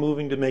we're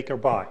moving to make or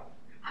buy.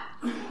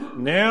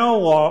 Now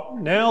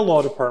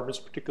law departments,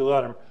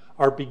 particularly,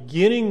 are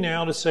beginning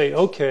now to say,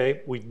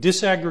 okay, we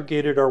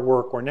disaggregated our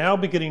work. We're now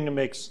beginning to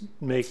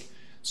make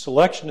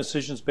selection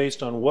decisions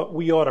based on what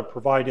we ought to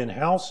provide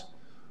in-house,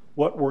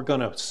 what we're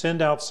going to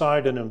send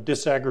outside in a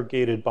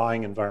disaggregated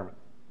buying environment.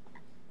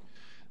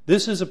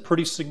 This is a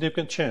pretty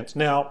significant chance.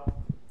 Now,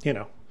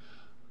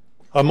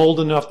 I'm old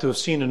enough to have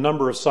seen a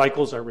number of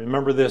cycles. I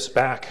remember this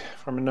back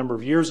from a number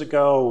of years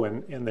ago,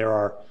 and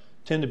there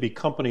tend to be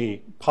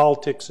company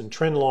politics and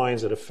trend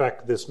lines that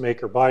affect this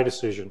make or buy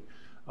decision,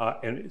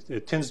 and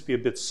it tends to be a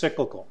bit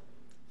cyclical.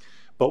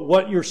 But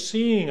what you're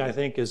seeing, I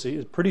think, is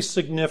a pretty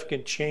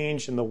significant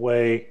change in the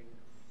way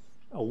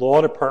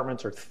law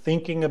departments are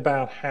thinking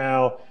about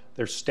how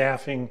their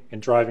staffing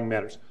and driving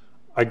matters.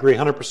 I agree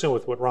 100%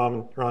 with what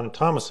Ron and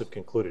Thomas have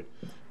concluded,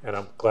 and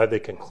I'm glad they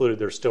concluded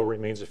there still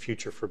remains a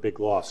future for big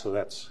law. So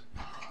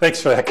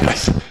thanks for that,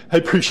 guys. I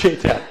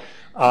appreciate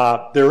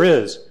that. There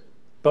is,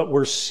 but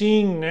we're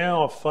seeing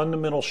now a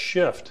fundamental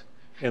shift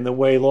in the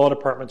way law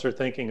departments are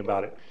thinking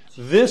about it.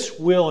 This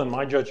will, in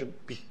my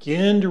judgment,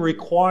 begin to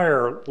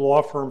require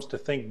law firms to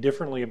think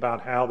differently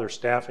about how they're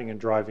staffing and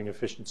driving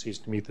efficiencies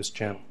to meet this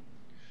channel.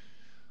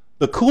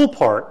 The cool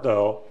part,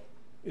 though,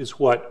 is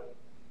what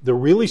the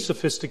really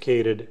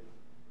sophisticated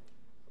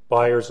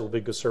buyers of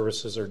legal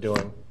services are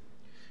doing,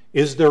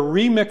 is they're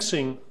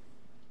remixing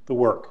the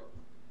work.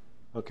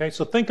 Okay,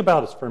 so think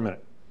about this for a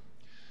minute.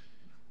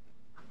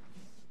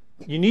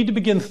 You need to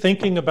begin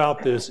thinking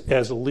about this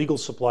as a legal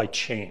supply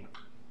chain.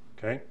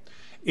 Okay,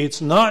 it's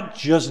not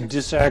just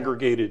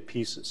disaggregated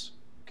pieces.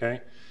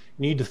 Okay,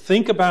 you need to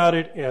think about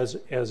it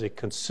as a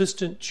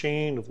consistent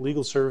chain of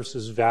legal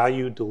services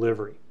value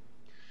delivery.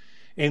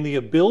 And the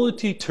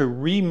ability to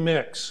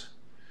remix,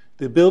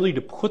 the ability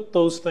to put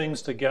those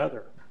things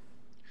together,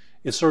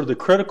 is sort of the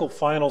critical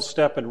final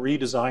step in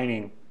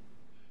redesigning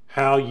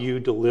how you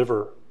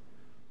deliver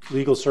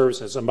legal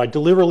services. And by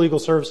deliver legal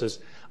services,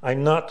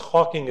 I'm not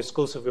talking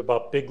exclusively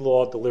about big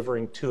law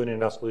delivering to an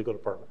industrial legal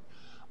department.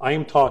 I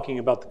am talking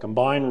about the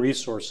combined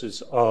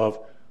resources of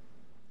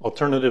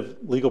alternative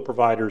legal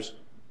providers,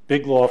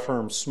 big law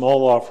firms,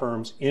 small law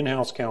firms,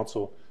 in-house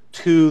counsel,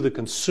 to the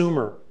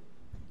consumer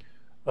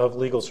of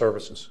legal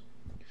services.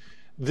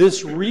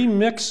 This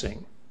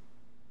remixing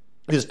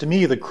is, to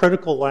me, the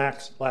critical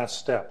last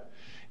step.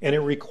 And it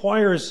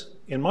requires,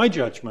 in my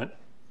judgment,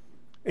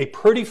 a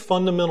pretty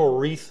fundamental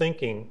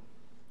rethinking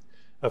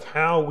of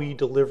how we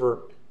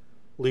deliver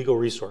legal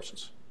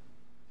resources.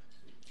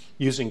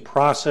 Using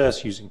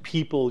process, using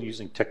people,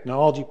 using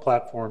technology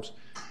platforms,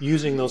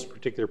 using those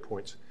particular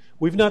points.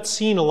 We've not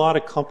seen a lot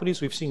of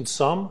companies. We've seen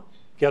some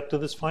get to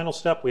this final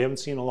step. We haven't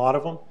seen a lot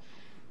of them.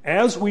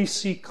 As we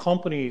see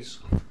companies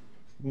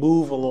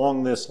move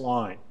along this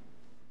line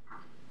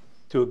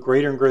to a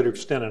greater and greater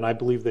extent, and I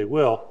believe they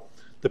will,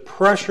 the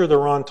pressure that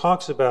Ron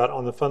talks about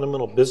on the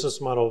fundamental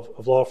business model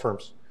of law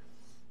firms.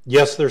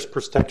 Yes, there's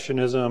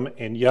protectionism,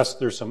 and yes,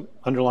 there's some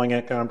underlying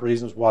economic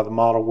reasons why the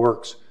model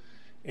works.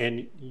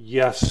 And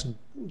yes,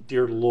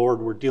 dear Lord,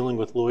 we're dealing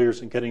with lawyers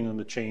and getting them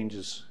to change.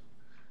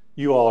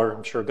 You all are,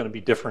 I'm sure, going to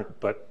be different,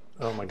 but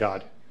oh my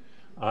God,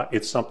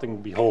 it's something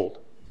to behold.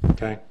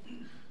 Okay,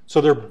 so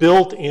they're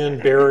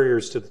built-in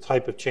barriers to the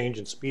type of change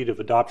and speed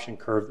of adoption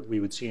curve that we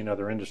would see in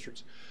other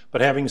industries.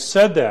 But having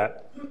said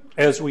that,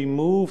 as we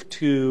move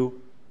to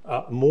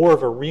more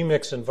of a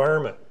remix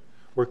environment,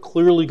 we're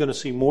clearly going to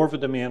see more of a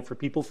demand for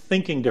people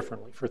thinking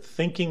differently, for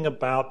thinking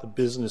about the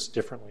business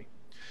differently.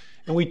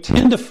 And we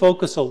tend to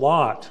focus a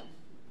lot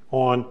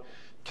on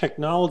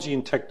technology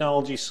and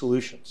technology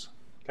solutions,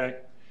 okay?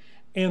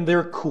 And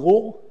they're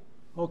cool,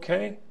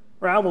 okay?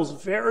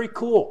 Ravel's very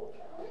cool,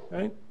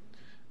 okay?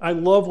 I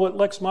love what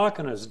Lex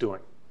Machina is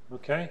doing,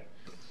 okay?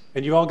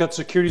 And you all got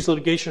securities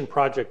litigation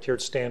project here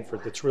at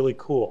Stanford that's really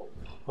cool,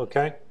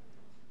 okay?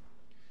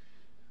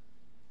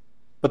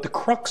 But the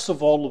crux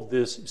of all of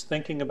this is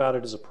thinking about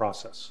it as a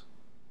process.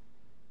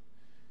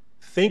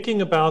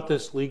 Thinking about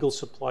this legal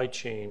supply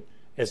chain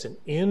as an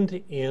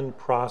end-to-end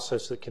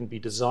process that can be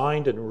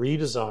designed and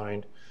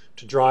redesigned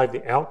to drive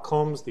the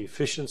outcomes, the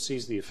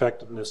efficiencies, the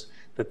effectiveness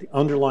that the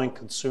underlying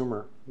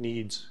consumer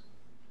needs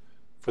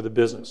for the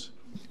business.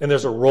 And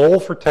there's a role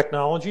for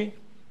technology.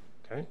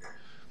 Okay,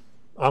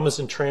 I'm as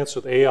entranced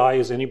with AI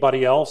as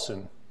anybody else,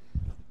 and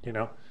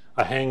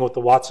I hang with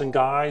the Watson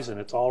guys, and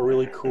it's all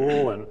really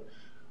cool. And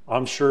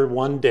I'm sure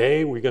one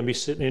day we're going to be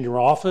sitting in your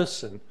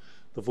office, and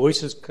the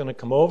voice is going to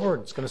come over,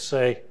 and it's going to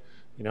say,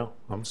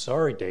 I'm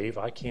sorry, Dave,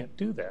 I can't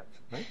do that.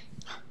 Right?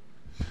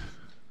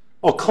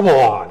 Oh, come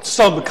on.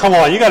 Come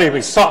on. You got to give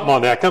me something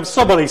on that.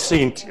 Somebody's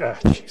seen.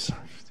 Geez.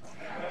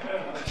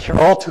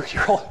 You're all,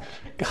 God,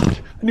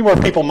 I need more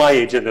people my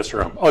age in this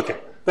room. Okay.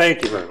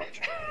 Thank you very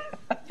much.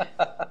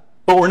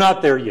 But we're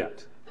not there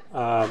yet.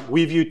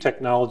 We view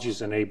technology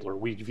as an enabler.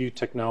 We view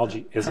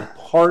technology as a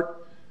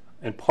part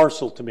and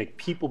parcel to make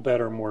people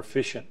better, more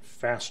efficient,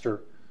 faster,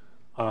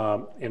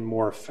 and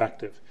more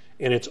effective.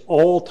 And it's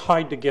all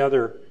tied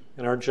together,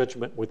 in our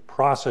judgment, with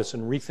process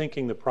and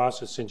rethinking the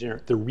process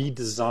engineer, the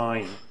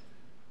redesign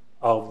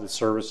of the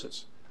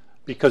services.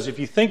 Because if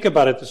you think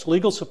about it, this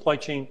legal supply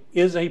chain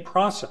is a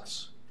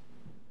process,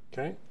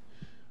 okay?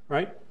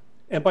 Right?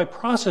 And by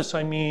process,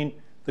 I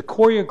mean the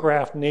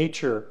choreographed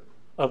nature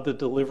of the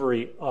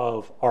delivery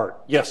of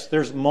art. Yes,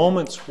 there's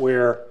moments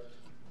where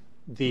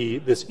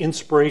this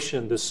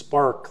inspiration, this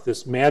spark,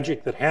 this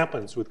magic that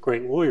happens with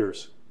great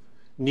lawyers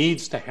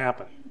needs to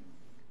happen.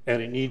 And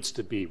it needs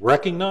to be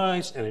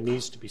recognized, and it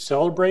needs to be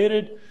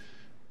celebrated.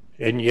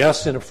 And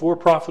yes, in a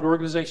for-profit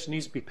organization, it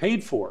needs to be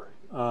paid for.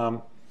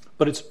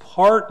 But it's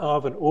part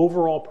of an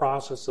overall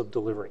process of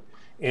delivering.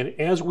 And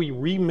as we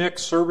remix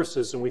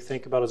services and we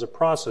think about it as a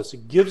process,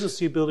 it gives us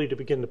the ability to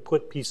begin to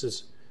put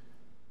pieces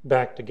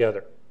back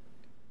together.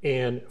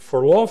 And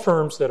for law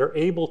firms that are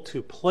able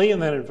to play in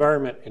that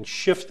environment and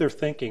shift their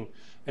thinking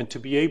and to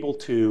be able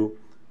to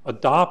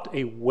adopt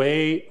a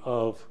way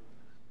of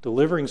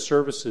delivering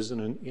services in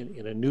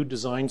a new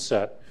design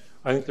set,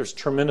 I think there's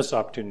tremendous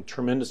opportunity,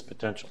 tremendous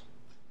potential.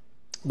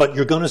 But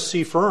you're going to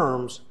see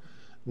firms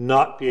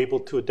not be able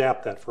to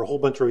adapt that for a whole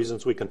bunch of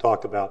reasons we can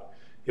talk about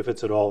if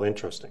it's at all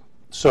interesting.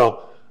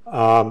 So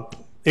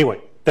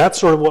anyway, that's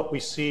sort of what we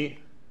see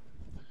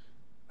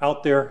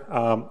out there.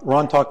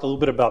 Ron talked a little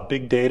bit about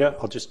big data.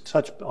 I'll just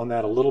touch on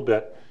that a little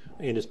bit.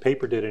 In his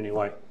paper did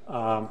anyway.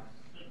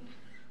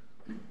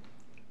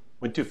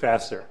 Went too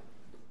fast there.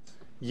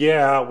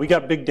 Yeah, we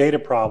got big data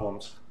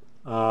problems,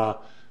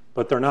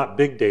 but they're not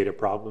big data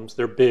problems.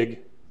 They're big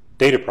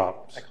data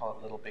problems. I call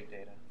it little big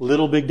data.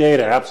 Little big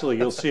data, absolutely.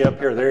 You'll see up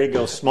here. There you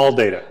go, small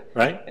data,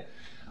 right?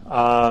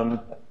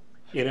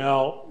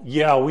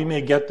 Yeah, we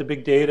may get the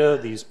big data,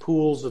 these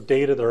pools of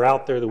data that are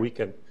out there that we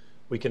can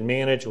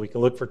manage, and we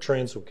can look for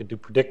trends, we can do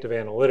predictive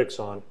analytics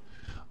on.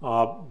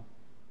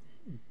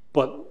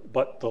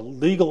 But the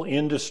legal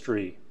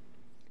industry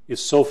is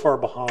so far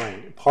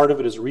behind. Part of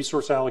it is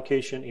resource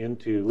allocation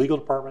into legal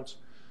departments.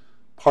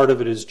 Part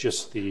of it is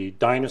just the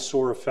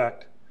dinosaur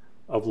effect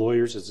of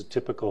lawyers as a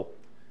typical.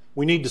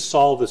 We need to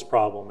solve this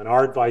problem, and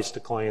our advice to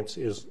clients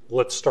is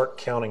let's start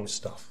counting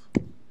stuff.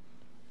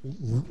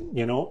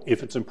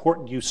 If it's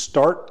important, you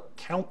start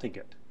counting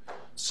it.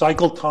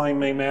 Cycle time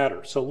may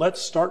matter. So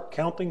let's start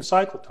counting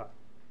cycle time,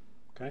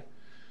 okay?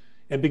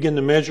 And begin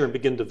to measure and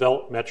begin to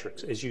develop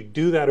metrics. As you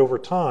do that over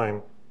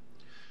time,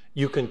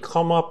 you can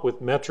come up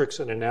with metrics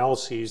and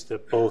analyses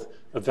that both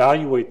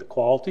evaluate the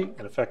quality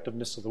and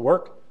effectiveness of the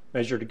work,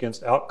 measured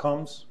against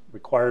outcomes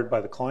required by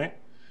the client.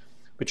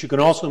 But you can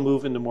also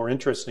move into more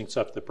interesting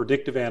stuff, the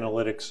predictive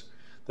analytics,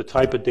 the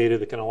type of data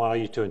that can allow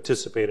you to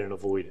anticipate and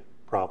avoid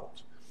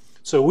problems.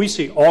 So we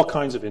see all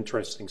kinds of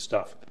interesting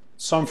stuff.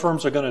 Some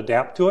firms are going to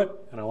adapt to it,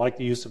 and I like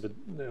the use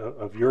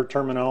of your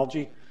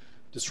terminology.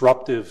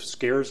 Disruptive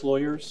scares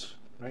lawyers,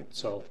 right?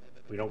 So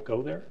we don't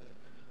go there.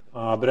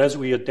 But as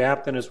we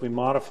adapt and as we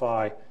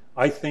modify,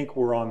 I think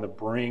we're on the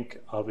brink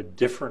of a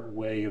different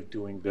way of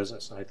doing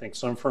business. And I think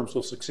some firms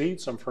will succeed,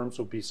 some firms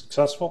will be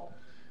successful,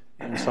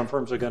 and some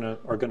firms are going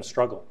to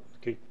struggle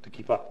to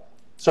keep up.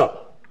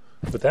 So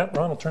with that,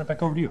 Ron, I'll turn it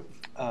back over to you.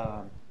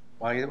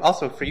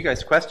 Also, for you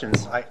guys'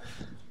 questions,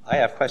 I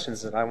have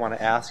questions that I want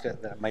to ask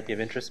that might be of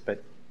interest,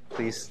 but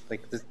please,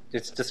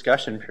 it's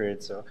discussion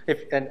period. So,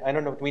 and I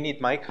don't know, do we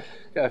need Mike?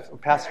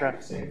 Pass it around.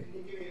 Can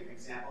you give me an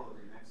example of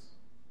your next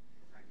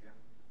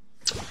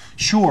idea?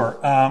 Sure.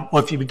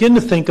 Well, if you begin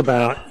to think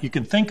about, you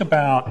can think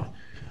about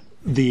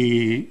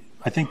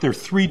I think there are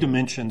three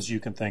dimensions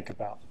you can think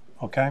about,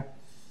 okay?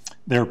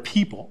 There are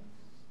people,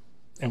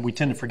 and we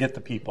tend to forget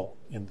the people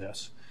in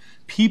this.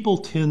 People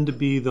tend to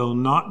be, though,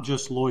 not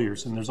just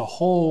lawyers, and there's a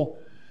whole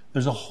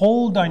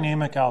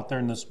dynamic out there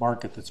in this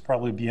market that's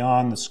probably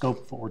beyond the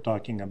scope of what we're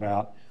talking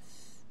about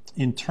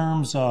in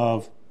terms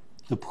of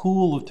the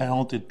pool of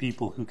talented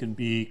people who can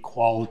be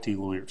quality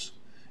lawyers.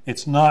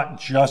 It's not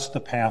just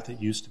the path it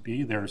used to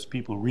be. There's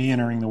people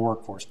re-entering the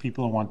workforce,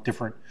 people who want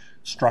different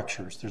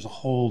structures. There's a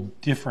whole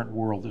different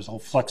world. There's a whole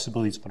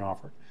flexibility that's been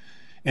offered.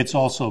 It's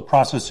also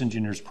process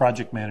engineers,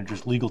 project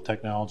managers, legal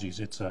technologies.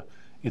 It's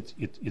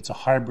a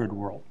hybrid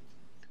world.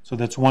 So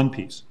that's one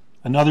piece.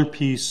 Another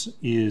piece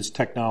is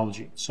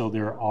technology. So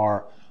there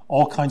are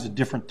all kinds of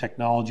different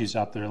technologies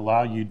out there that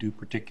allow you to do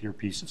particular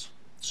pieces.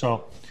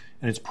 So,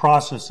 and it's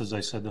process, as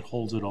I said, that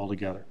holds it all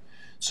together.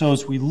 So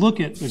as we look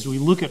at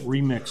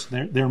remix,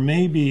 there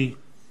may be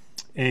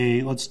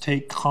let's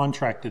take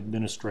contract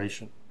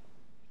administration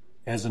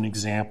as an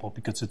example,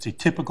 because it's a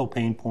typical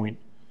pain point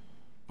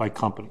by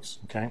companies,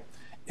 okay?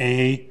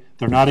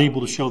 They're not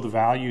able to show the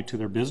value to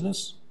their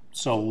business.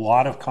 So a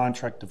lot of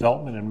contract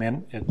development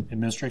and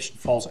administration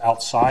falls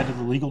outside of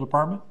the legal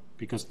department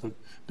because the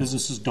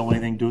businesses don't want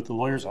anything to do with the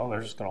lawyers. Oh,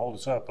 they're just going to hold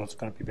us up. That's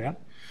going to be bad.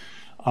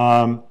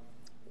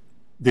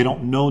 They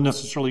don't know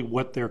necessarily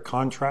what their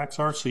contracts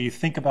are. So you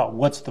think about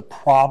what's the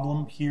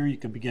problem here. You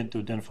can begin to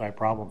identify a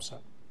problem set.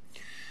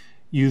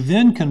 You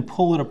then can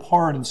pull it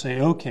apart and say,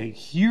 okay,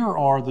 here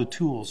are the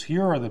tools.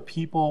 Here are the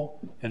people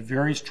at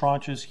various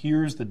tranches.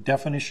 Here's the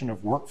definition of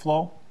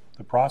workflow,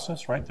 the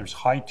process, right? There's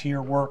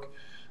high-tier work.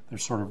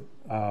 There's sort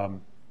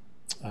of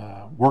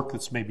work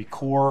that's maybe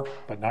core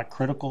but not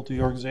critical to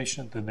the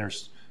organization. Then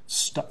there's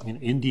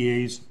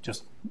NDAs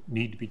just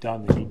need to be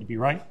done. They need to be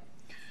right.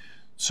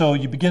 So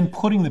you begin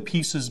putting the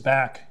pieces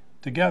back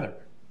together.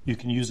 You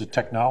can use a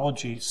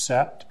technology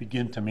set to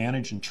begin to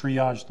manage and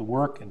triage the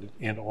work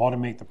and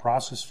automate the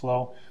process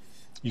flow.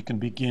 You can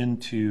begin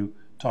to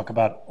talk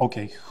about,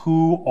 okay,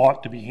 who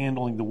ought to be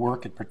handling the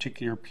work at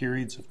particular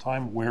periods of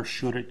time? Where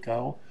should it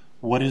go?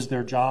 What is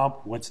their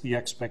job? What's the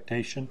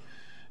expectation?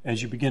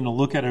 As you begin to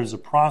look at it as a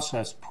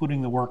process,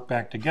 putting the work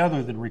back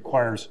together then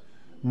requires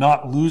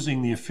not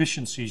losing the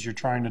efficiencies you're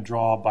trying to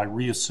draw by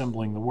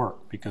reassembling the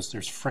work, because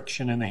there's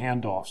friction in the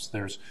handoffs,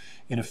 there's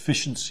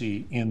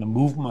inefficiency in the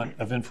movement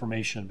of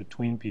information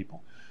between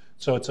people.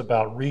 So it's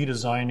about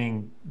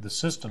redesigning the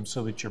system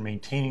so that you're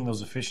maintaining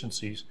those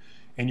efficiencies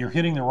and you're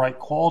hitting the right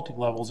quality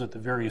levels at the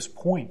various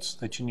points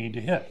that you need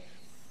to hit.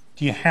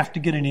 Do you have to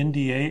get an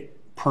NDA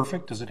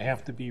perfect? Does it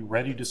have to be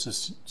ready to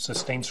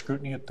sustain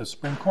scrutiny at the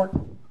Supreme Court?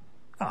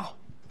 No,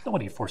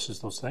 nobody forces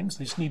those things.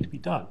 They just need to be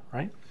done,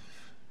 right?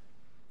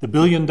 The $1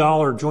 billion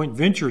joint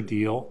venture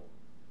deal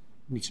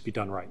needs to be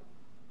done right,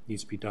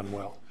 needs to be done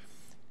well.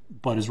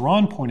 But as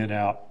Ron pointed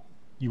out,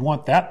 you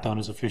want that done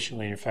as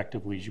efficiently and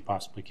effectively as you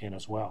possibly can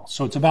as well.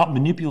 So it's about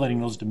manipulating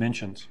those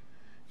dimensions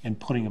and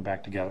putting them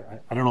back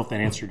together. I don't know if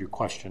that answered your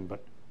question,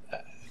 but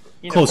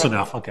close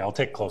enough. Okay, I'll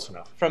take close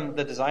enough. From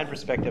the design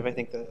perspective, I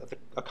think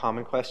a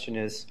common question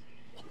is,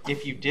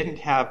 if you didn't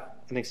have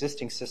an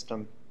existing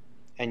system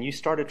and you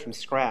started from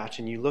scratch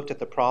and you looked at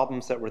the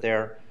problems that were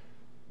there,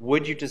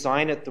 would you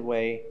design it the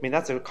way,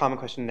 that's a common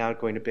question now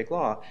going to big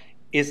law,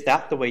 is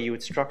that the way you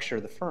would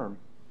structure the firm?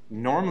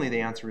 Normally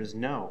the answer is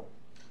no.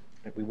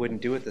 Like, we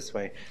wouldn't do it this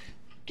way.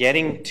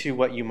 Getting to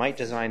what you might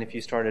design if you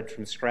started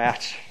from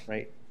scratch,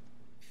 right,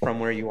 from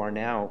where you are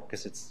now,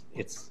 because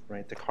it's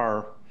right, the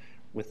car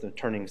with the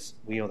turning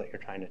wheel that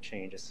you're trying to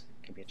change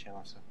can be a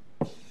challenge.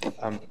 So,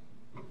 let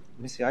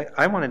me see,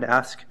 I wanted to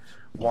ask,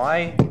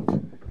 why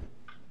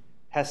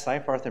has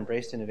Seyfarth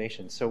embraced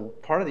innovation? So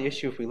part of the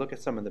issue, if we look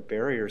at some of the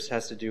barriers,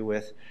 has to do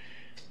with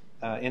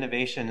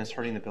innovation is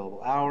hurting the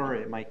billable hour.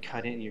 It might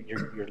cut in.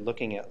 You're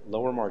looking at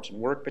lower margin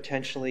work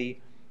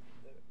potentially.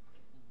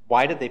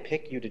 Why did they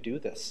pick you to do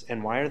this,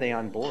 and why are they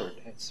on board?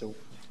 And so,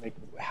 like,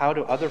 how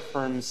do other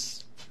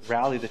firms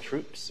rally the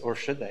troops, or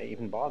should they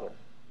even bother?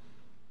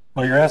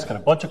 Well, you're asking a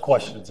bunch of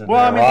questions in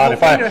Well, there, I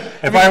Rod. mean,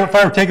 If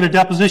I were taking a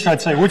deposition,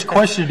 I'd say, which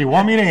question do you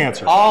want me to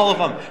answer? All of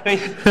them.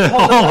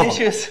 The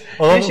issue is,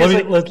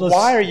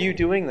 why are you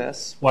doing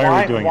this? Why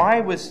are we doing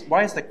it?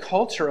 Why is the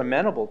culture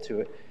amenable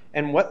to it?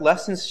 And what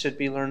lessons should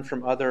be learned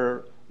from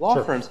other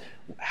law firms?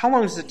 How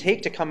long does it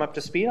take to come up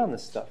to speed on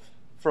this stuff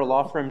for a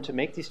law firm to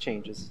make these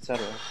changes, et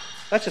cetera?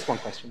 That's just one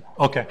question.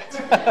 Okay.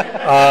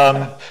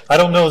 I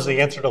don't know is the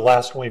answer to the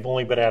last one. We've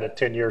only been at it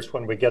 10 years.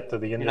 When we get to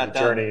the end of the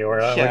journey, or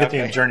when we get to the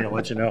end of the journey, I'll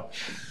let you know.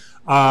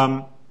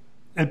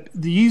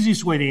 The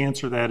easiest way to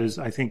answer that is,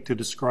 I think, to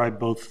describe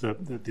both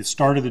the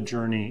start of the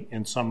journey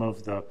and some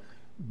of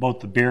both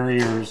the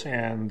barriers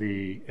and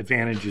the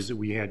advantages that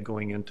we had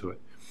going into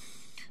it.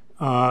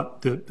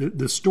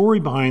 The story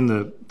behind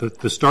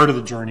the start of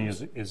the journey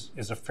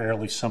is a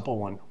fairly simple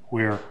one,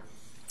 where,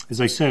 as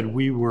I said,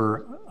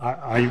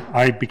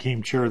 I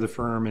became chair of the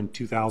firm in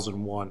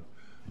 2001,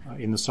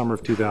 in the summer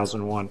of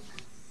 2001.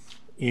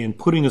 And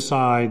putting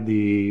aside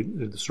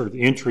the sort of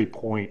the entry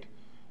point,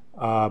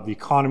 the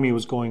economy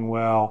was going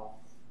well,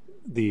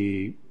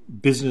 the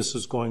business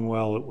was going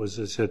well. It was,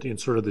 as I said, in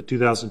sort of the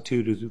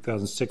 2002 to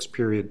 2006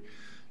 period,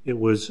 it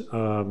was,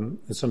 in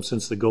some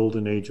sense, the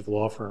golden age of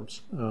law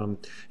firms. And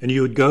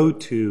you would go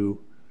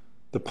to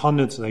the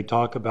pundits and they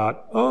talk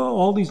about, oh,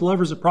 all these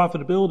levers of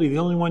profitability, the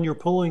only one you're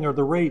pulling are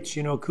the rates,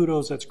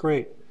 kudos, that's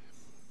great.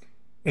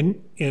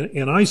 And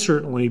I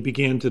certainly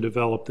began to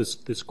develop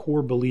this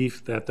core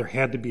belief that there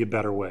had to be a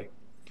better way.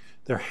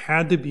 There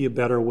had to be a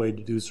better way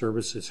to do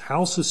services.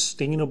 How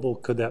sustainable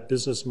could that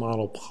business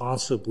model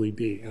possibly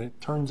be? And it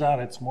turns out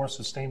it's more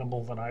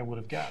sustainable than I would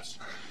have guessed.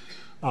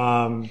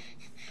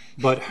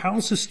 But how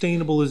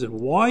sustainable is it?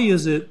 Why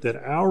is it that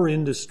our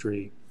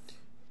industry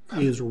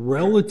is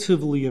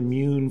relatively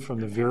immune from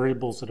the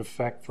variables that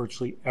affect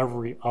virtually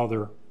every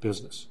other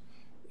business?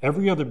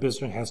 Every other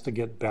business has to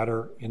get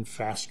better and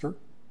faster,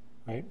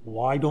 right?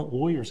 Why don't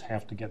lawyers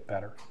have to get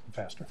better and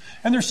faster?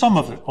 And there's some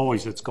of it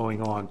always that's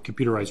going on.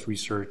 Computerized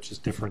research is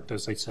different,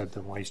 as I said,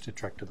 than when I used to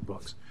trek to the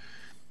books.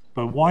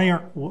 But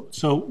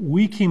so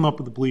we came up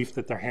with the belief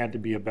that there had to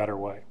be a better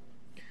way.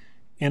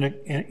 And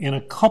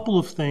a couple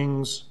of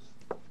things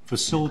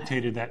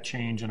facilitated that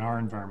change in our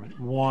environment.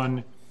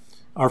 One,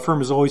 our firm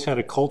has always had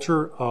a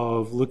culture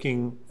of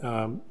looking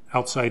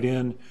outside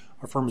in.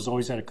 Our firm has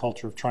always had a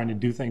culture of trying to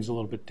do things a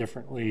little bit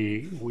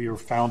differently. We were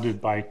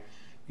founded by,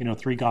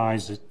 three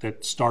guys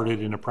that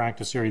started in a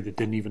practice area that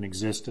didn't even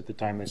exist at the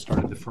time they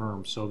started the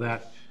firm. So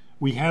that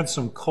we had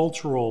some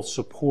cultural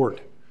support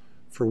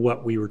for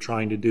what we were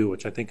trying to do,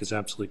 which I think is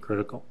absolutely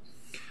critical.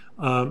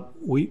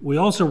 We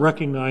also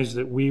recognized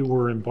that we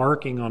were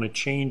embarking on a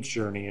change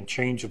journey, and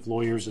change of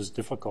lawyers is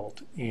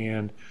difficult.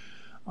 And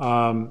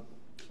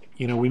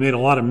we made a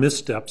lot of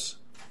missteps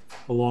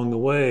along the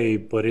way,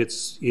 but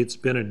it's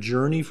been a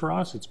journey for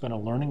us. It's been a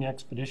learning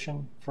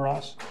expedition for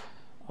us.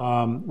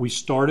 We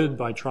started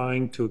by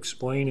trying to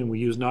explain, and we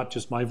used not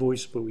just my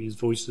voice, but we used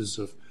voices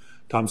of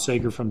Tom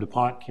Sager from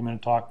DuPont came in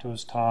and talked to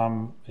us.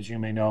 Tom, as you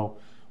may know,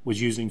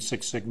 was using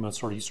Six Sigma.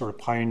 He sort of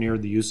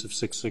pioneered the use of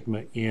Six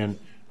Sigma in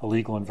a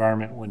legal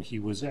environment when he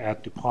was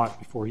at DuPont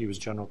before he was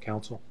general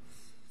counsel.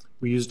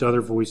 We used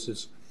other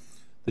voices.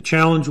 The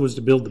challenge was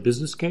to build the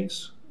business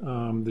case.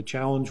 The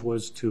challenge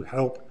was to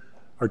help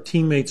our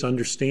teammates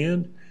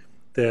understand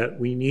that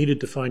we needed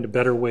to find a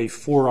better way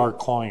for our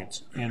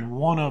clients. And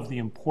one of the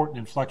important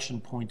inflection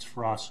points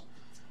for us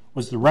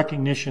was the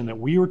recognition that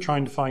we were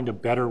trying to find a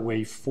better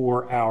way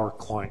for our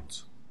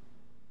clients.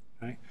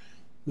 Okay?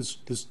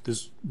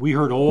 We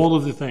heard all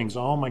of the things.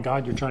 Oh my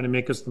God, you're trying to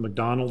make us the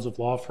McDonald's of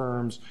law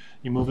firms.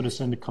 You're moving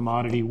us into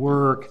commodity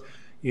work.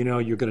 You're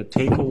going to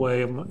take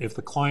away, if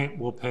the client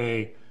will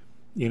pay,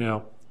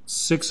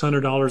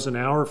 $600 an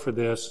hour for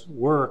this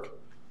work,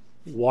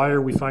 why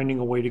are we finding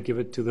a way to give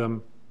it to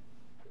them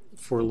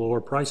for a lower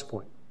price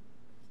point?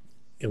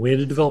 And we had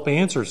to develop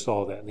answers to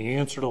all that. And the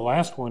answer to the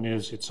last one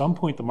is, at some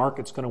point the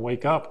market's going to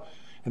wake up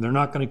and they're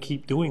not going to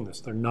keep doing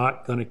this. They're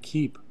not going to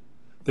keep.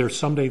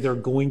 Someday they're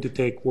going to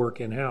take work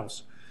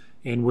in-house.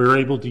 And we're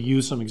able to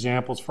use some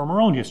examples from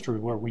our own history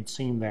where we'd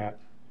seen that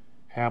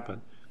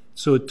happen.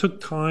 So it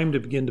took time to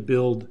begin to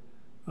build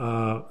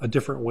a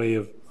different way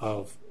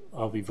of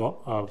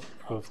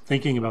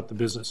thinking about the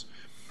business.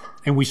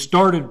 And we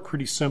started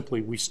pretty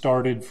simply. We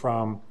started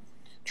from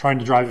trying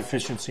to drive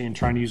efficiency and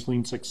trying to use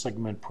Lean Six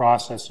Sigma and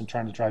process and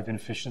trying to drive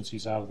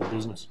inefficiencies out of the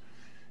business.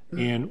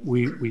 And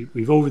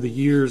we've over the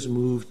years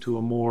moved to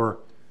a more,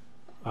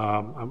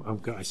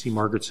 I see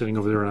Margaret sitting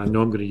over there, and I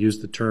know I'm going to use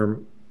the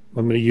term,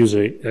 I'm going to use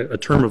a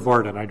term of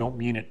art, and I don't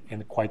mean it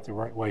in quite the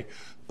right way,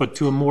 but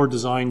to a more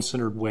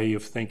design-centered way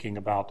of thinking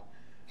about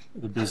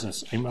the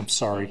business. I'm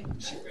sorry.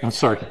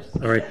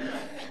 All right.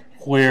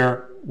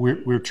 Where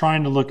we're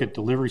trying to look at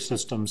delivery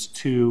systems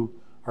to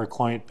our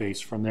client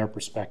base from their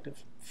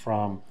perspective,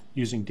 from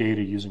using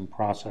data, using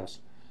process.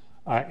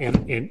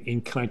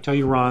 And can I tell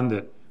you, Ron,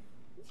 that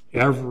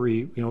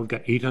we've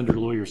got 800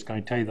 lawyers. Can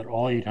I tell you that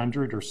all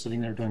 800 are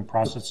sitting there doing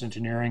process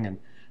engineering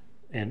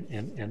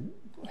and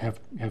have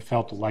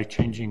felt a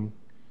life-changing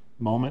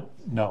moment?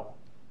 No.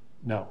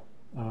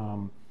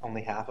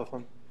 Only half of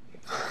them?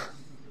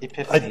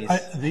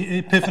 Epiphanies.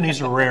 The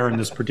epiphanies are rare in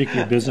this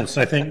particular business.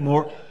 I think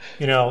more,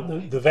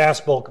 the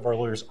vast bulk of our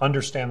lawyers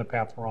understand the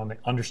path we're on. They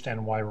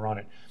understand why we're on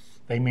it.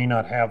 They may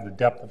not have the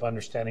depth of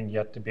understanding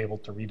yet to be able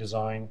to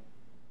redesign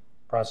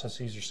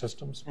processes or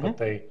systems, but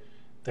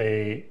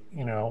they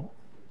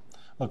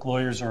look,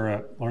 lawyers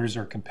are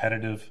a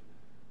competitive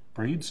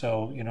breed.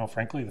 So,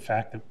 frankly, the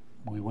fact that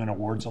we win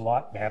awards a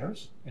lot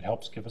matters. It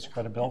helps give us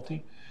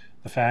credibility.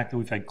 The fact that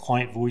we've had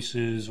client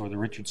voices or the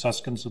Richard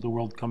Suskins of the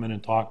world come in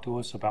and talk to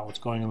us about what's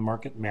going on in the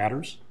market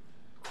matters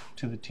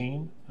to the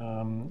team.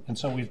 And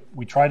so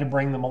we try to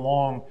bring them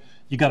along.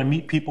 You got to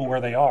meet people where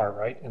they are,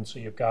 right? And so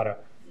you've got to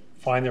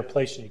find their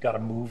place and you've got to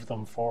move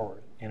them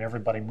forward. And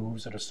everybody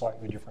moves at a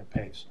slightly different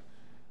pace.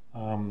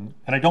 And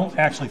I don't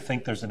actually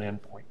think there's an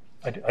end point.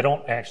 I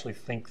don't actually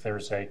think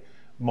there's a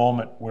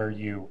moment where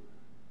you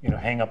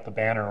hang up the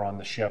banner on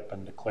the ship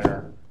and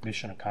declare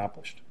mission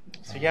accomplished.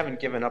 So you haven't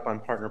given up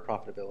on partner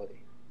profitability?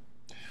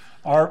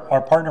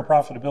 Our partner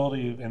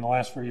profitability in the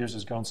last 4 years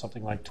has gone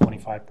something like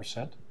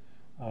 25%,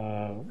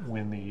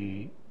 when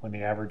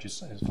the average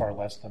is far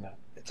less than that.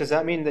 Does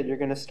that mean that you're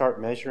going to start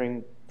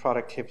measuring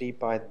productivity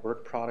by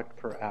work product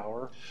per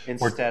hour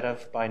instead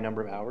of by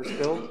number of hours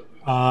billed?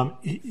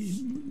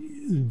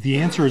 The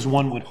answer is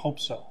one would hope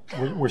so.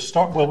 We're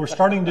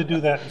starting to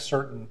do that in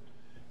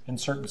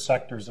certain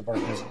sectors of our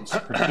business,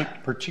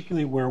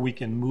 particularly where we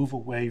can move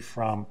away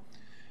from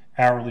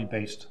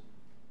hourly-based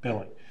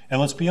billing. And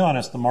let's be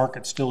honest, the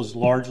market still is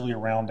largely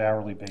around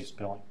hourly-based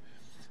billing.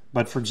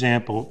 But for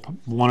example,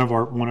 one of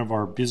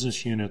our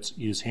business units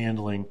is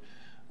handling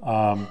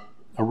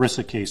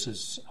ERISA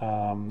cases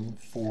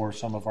for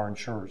some of our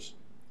insurers,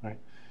 right?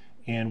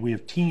 And we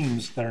have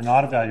teams that are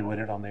not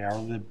evaluated on the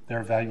hourly;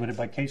 they're evaluated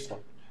by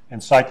caseload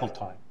and cycle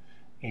time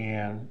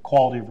and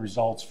quality of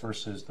results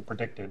versus the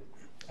predicted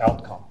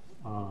outcome.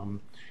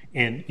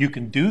 And you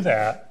can do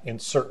that in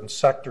certain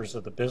sectors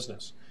of the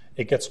business.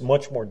 It gets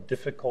much more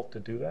difficult to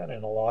do that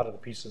in a lot of the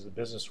pieces of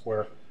business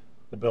where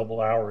the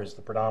billable hour is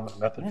the predominant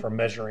method for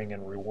measuring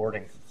and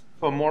rewarding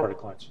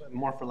clients.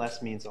 More for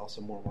less means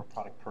also more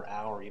product per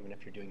hour, even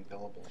if you're doing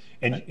billable.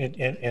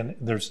 And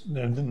there's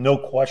no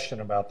question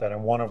about that.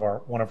 And one of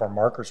our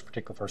markers,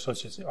 particularly for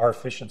associates, are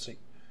efficiency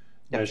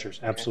measures.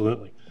 Okay.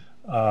 Absolutely.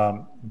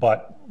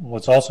 But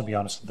let's also be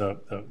honest,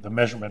 the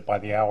measurement by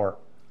the hour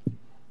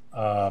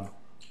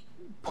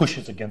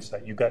pushes against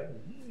that.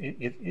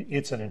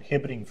 It's an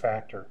inhibiting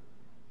factor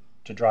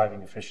to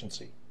driving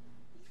efficiency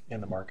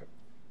in the market.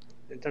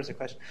 There's a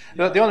question.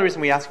 The only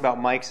reason we ask about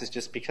mics is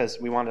just because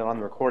we want it on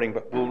the recording,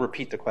 but we'll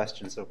repeat the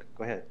question, so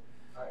go ahead.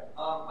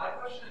 All right. My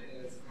question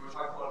is, when we're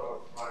talking a lot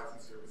about products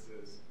and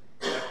services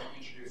that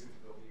we introduce into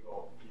the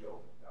legal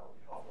field, that would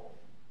be helpful.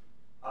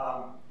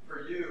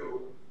 For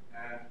you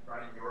and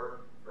running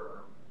your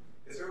firm,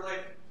 is there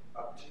like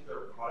a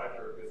particular product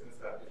or a business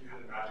that if you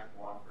had a magic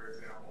wand, for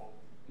example,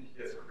 you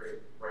could just create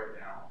right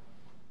now,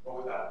 what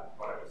would that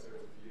product or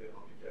service be to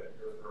help you get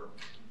your firm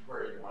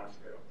where you want to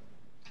go?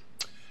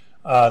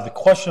 The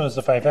question is,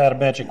 if I've had a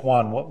magic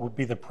wand, what would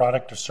be the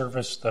product or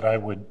service that I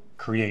would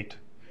create?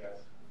 Yes.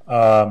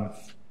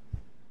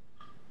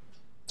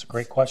 It's a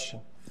great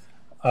question.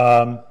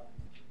 I'll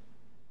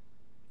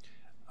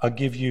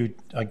give you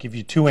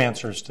two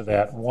answers to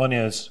that. One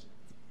is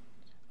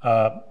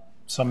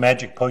some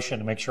magic potion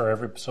to make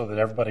sure so that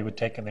everybody would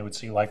take and they would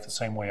see life the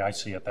same way I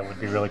see it. That would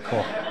be really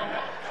cool.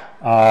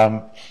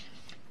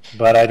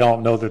 But I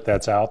don't know that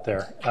that's out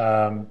there.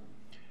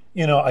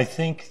 I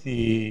think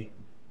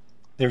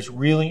there's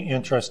really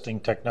interesting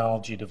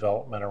technology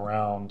development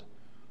around,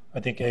 I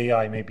think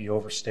AI may be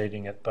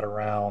overstating it, but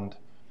around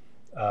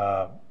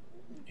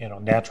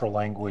natural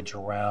language,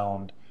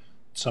 around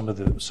some of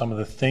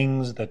the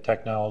things that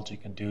technology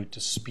can do to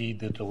speed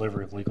the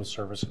delivery of legal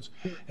services.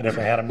 And if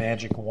I had a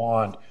magic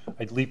wand,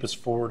 I'd leap us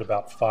forward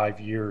about 5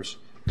 years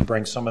to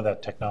bring some of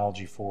that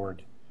technology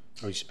forward,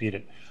 really speed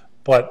it.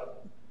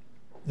 But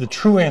the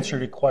true answer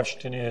to the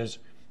question is,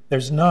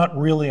 there's not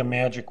really a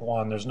magic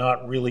wand. There's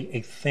not really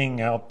a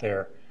thing out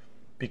there,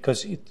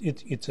 because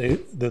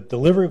the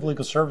delivery of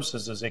legal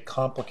services is a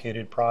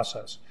complicated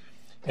process,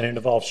 and it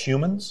involves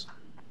humans,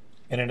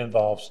 and it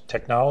involves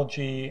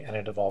technology, and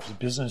it involves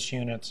business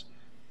units,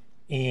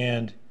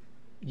 and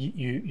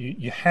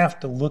you have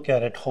to look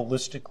at it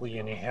holistically,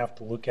 and you have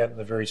to look at it in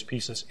the various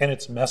pieces, and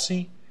it's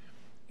messy,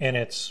 and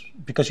it's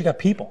because you got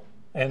people,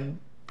 and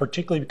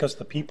particularly because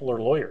the people are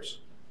lawyers.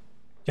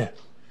 Yeah,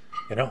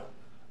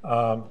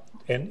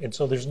 and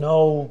so there's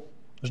no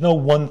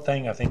one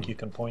thing I think you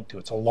can point to.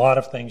 It's a lot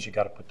of things you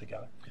got to put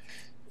together.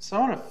 So I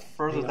want to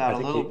further that a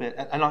little bit.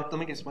 And let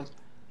me get one.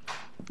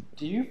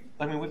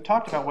 We've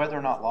talked about whether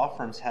or not law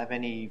firms have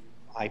any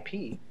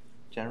IP.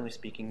 Generally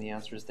speaking, the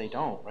answer is they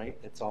don't, right?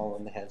 It's all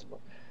in the heads.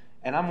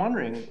 And I'm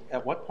wondering,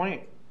 at what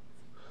point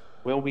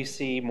will we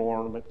see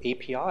more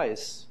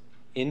APIs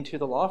into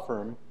the law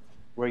firm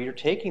where you're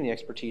taking the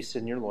expertise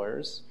in your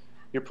lawyers,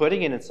 you're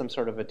putting it in some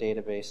sort of a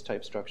database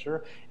type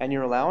structure, and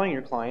you're allowing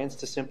your clients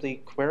to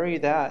simply query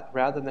that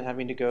rather than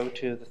having to go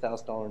to the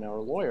 $1,000 an hour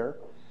lawyer.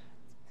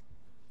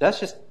 That's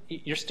just,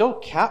 you're still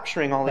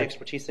capturing all the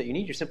expertise that you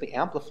need. You're simply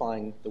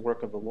amplifying the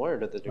work of the lawyer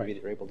to the degree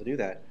that you're able to do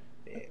that.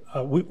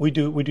 We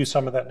do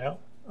some of that now.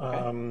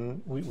 Okay.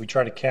 We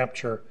try to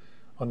capture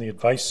on the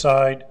advice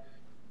side,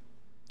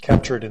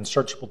 capture it in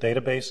searchable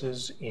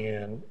databases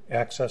and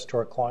access to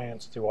our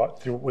clients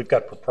through we've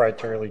got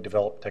proprietarily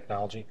developed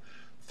technology.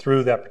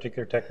 Through that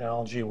particular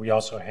technology, we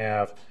also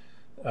have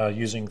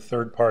using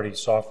third-party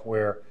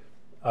software.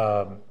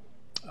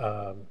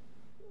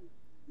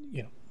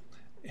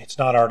 It's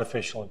not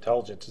artificial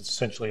intelligence. It's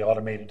essentially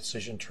automated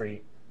decision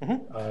tree.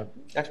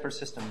 Expert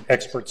system.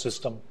 Expert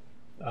system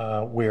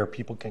where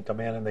people can come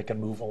in and they can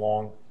move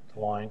along the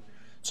line.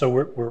 So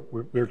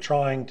we're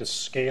trying to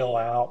scale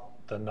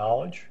out the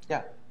knowledge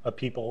of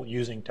people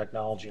using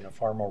technology in a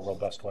far more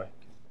robust way.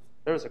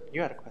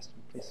 You had a question,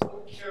 please.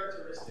 What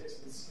characteristics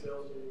and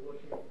skills are you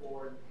looking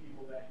for in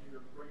people that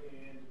you're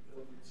bringing in to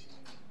build your team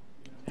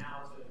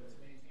now to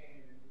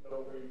maintain and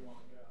go where you want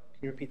to go?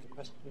 Can you repeat the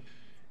question?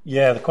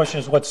 Yeah, the question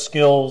is what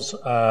skills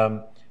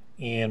and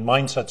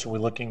mindsets are we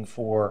looking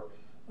for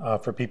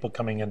people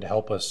coming in to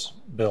help us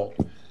build?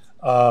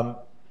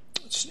 I'll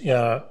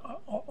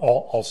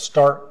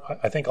start.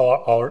 I think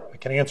I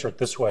can answer it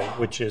this way,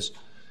 which is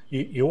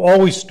you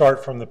always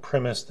start from the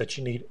premise that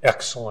you need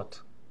excellent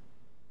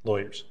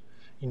lawyers.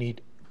 You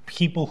need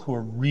people who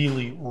are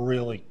really,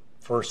 really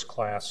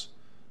first-class,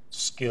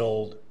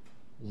 skilled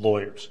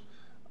lawyers.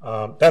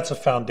 That's a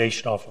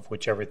foundation off of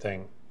which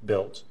everything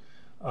builds.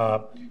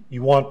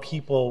 You want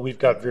people, we've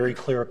got very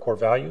clear core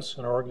values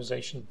in our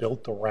organization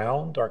built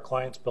around our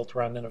clients, built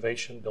around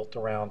innovation, built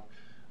around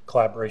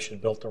collaboration,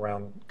 built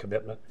around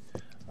commitment.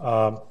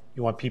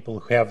 You want people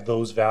who have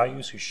those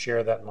values, who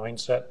share that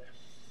mindset.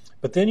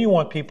 But then you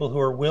want people who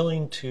are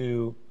willing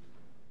to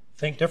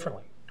think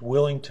differently,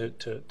 willing to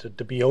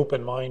be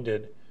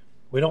open-minded.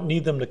 We don't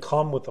need them to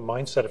come with the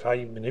mindset of how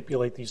you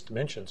manipulate these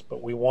dimensions,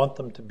 but we want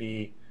them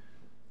to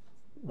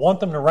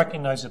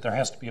recognize that there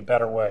has to be a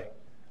better way.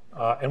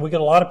 And we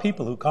get a lot of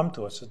people who come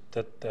to us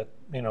that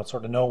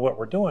sort of know what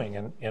we're doing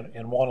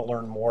and want to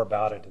learn more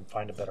about it and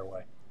find a better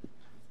way.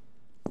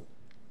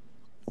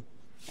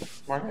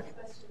 Margaret?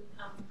 Question.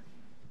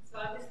 So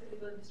obviously the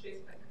legal industry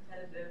is quite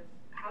competitive.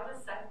 How does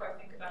Seyfarth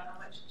think about how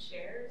much it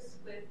shares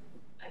with,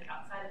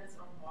 outside of its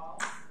own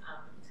walls,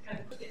 to kind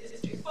of put the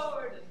industry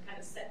forward and kind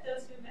of set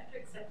those new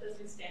metrics, set those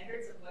new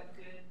standards of what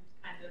good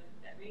kind of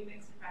that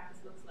remix and practice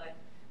looks like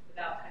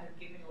without kind of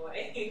giving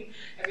away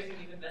everything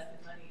you've invested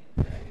money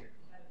in for your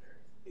competitors?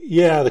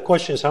 Yeah, the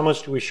question is how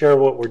much do we share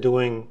what we're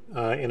doing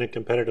in a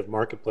competitive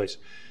marketplace?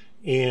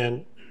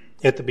 And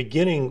at the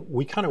beginning,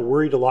 we kind of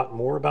worried a lot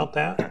more about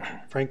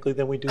that, frankly,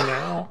 than we do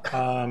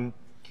now.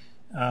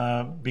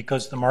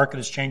 Because the market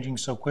is changing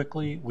so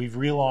quickly, we've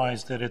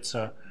realized that it's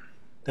a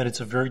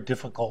very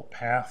difficult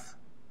path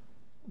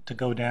to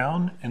go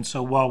down. And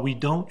so while we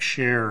don't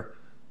share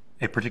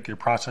a particular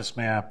process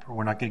map, or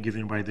we're not going to give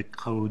anybody the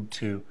code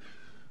to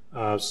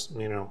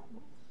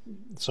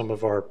some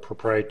of our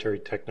proprietary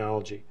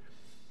technology,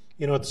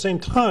 at the same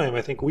time,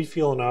 I think we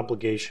feel an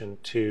obligation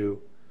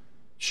to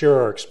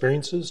share our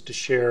experiences, to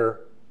share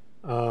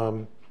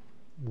what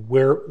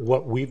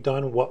we've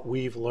done, what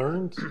we've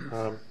learned.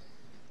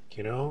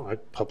 I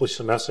published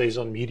some essays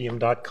on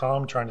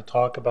medium.com trying to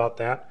talk about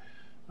that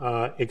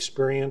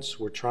experience.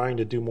 We're trying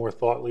to do more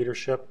thought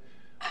leadership.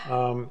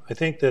 I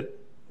think that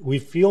we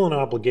feel an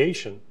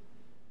obligation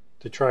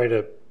to try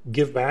to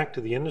give back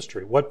to the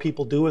industry. What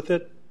people do with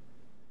it,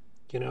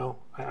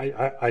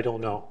 I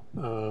don't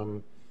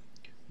know.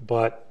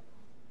 But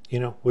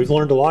we've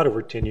learned a lot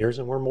over 10 years,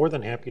 and we're more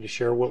than happy to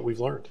share what we've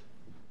learned.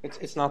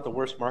 It's not the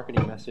worst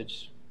marketing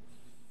message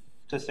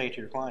to say to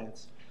your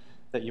clients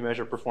that you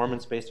measure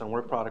performance based on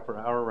work product per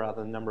hour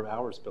rather than number of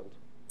hours billed.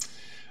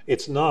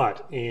 It's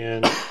not,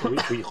 and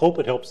we hope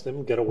it helps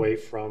them get away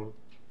from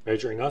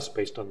measuring us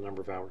based on the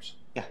number of hours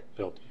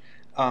billed.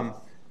 I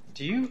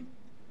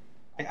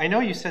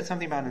know you said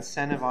something about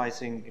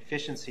incentivizing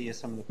efficiency as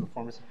some of the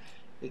performance.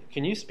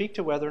 Can you speak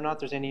to whether or not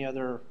there's any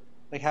other,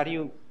 how do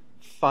you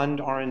fund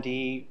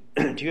R&D?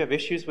 Do you have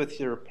issues with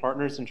your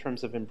partners in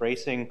terms of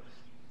embracing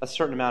a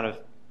certain amount of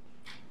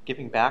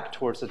giving back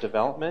towards the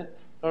development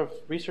of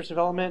research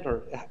development,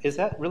 or is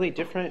that really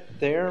different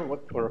there?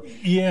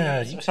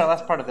 So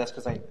last part of this,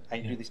 because I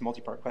do these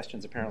multi-part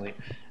questions apparently.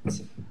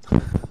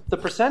 The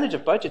percentage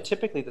of budget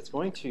typically that's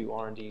going to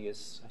R&D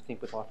is, I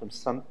think, with law firms,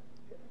 some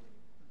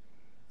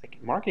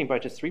marketing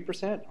budget's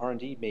 3%,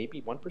 R&D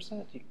maybe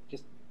 1%. You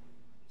just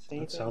say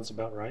that sounds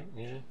about right.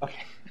 Yeah.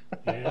 Okay.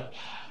 Yeah.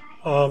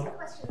 That's a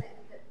question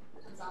that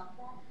comes off of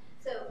that.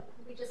 So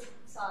we just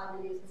saw in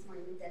the news this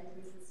morning that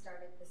Denton's has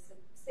started the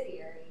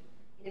subsidiary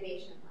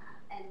innovation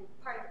lab, and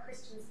part of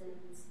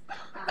Christensen's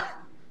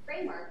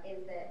framework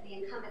is that the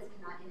incumbents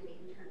cannot innovate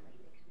internally.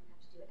 They kind of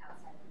have to do it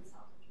outside of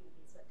themselves, which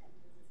maybe is what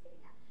Denton's is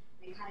getting at.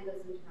 And it kind of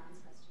goes into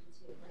Ron's question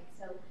too.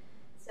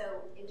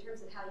 So in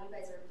terms of how you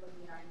guys are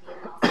looking at R&D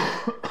and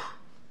also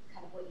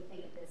kind of what you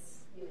think of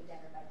this new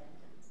endeavor by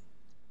Denton's.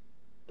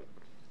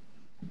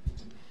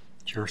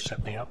 Sure,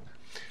 set me up.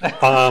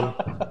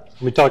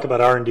 Let me talk about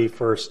R&D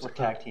first. We're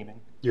tag teaming.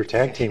 You're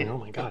tag teaming. Oh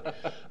my God.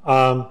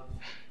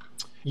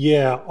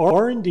 Yeah,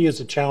 R&D is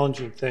a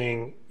challenging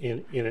thing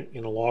in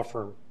a law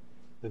firm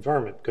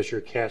environment because you're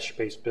a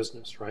cash-based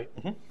business, right?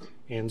 Mm-hmm.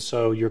 And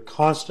so you're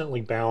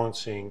constantly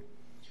balancing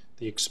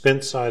the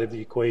expense side of the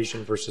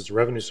equation versus the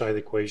revenue side of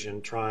the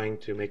equation, trying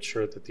to make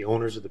sure that the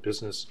owners of the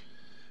business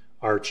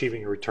are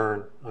achieving a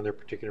return on their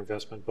particular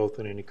investment, both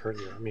in any current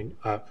year. I mean,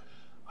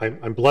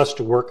 I'm blessed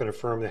to work in a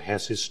firm that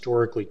has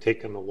historically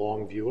taken the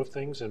long view of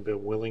things and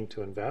been willing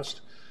to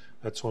invest.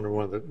 That's one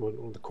of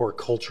the core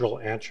cultural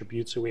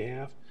attributes that we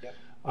have. Yep.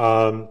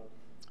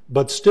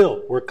 But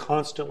still, we're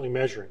constantly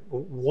measuring.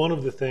 One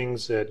of the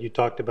things that you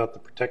talked about, the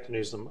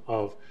protectionism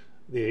of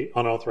the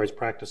unauthorized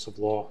practice of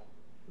law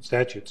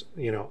statutes,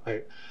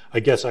 I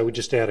guess I would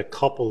just add a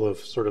couple of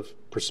sort of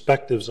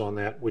perspectives on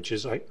that, which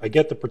is I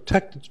get the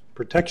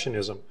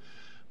protectionism,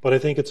 but I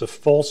think it's a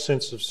false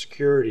sense of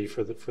security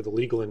for the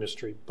legal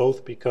industry,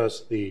 both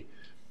because the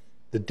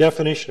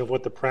definition of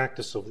what the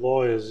practice of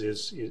law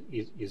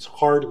is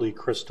hardly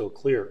crystal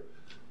clear.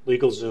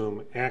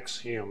 LegalZoom,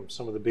 Axiom,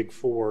 some of the big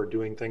four are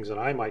doing things that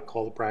I might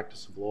call the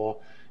practice of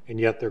law, and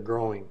yet they're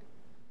growing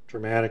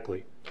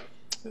dramatically.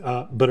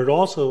 But it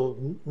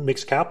also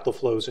makes capital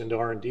flows into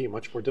R&D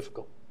much more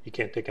difficult. You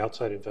can't take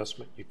outside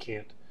investment. You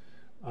can't.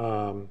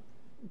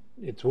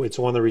 It's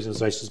one of the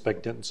reasons I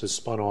suspect Denton's has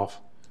spun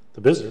off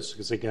the business,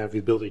 because they can have the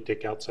ability to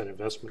take outside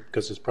investment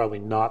because it's probably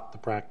not the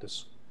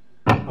practice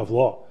of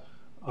law.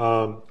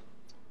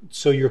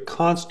 So you're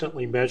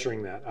constantly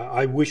measuring that.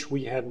 I wish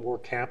we had more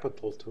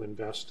capital to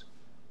invest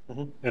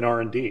in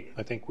R&D.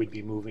 I think we'd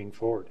be moving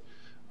forward.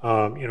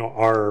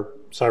 Our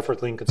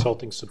Seyfarth Lean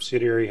Consulting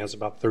subsidiary has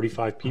about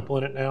 35 people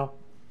in it now,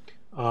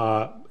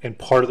 and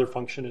part of their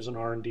function is an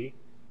R&D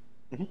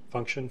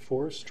function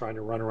for us, trying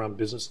to run around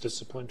business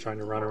discipline, trying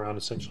to run around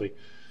essentially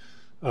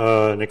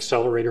an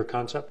accelerator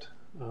concept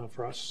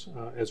for us,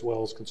 as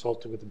well as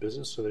consulting with the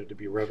business, so that to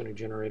be revenue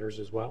generators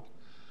as well.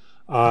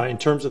 In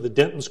terms of the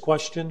Denton's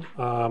question,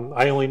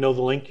 I only know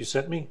the link you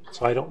sent me,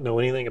 so I don't know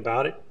anything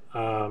about it.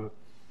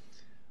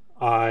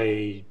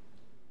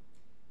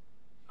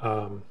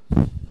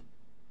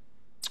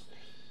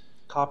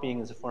 Copying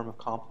is a form of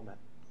compliment.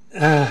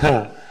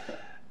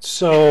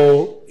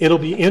 So it'll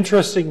be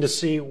interesting to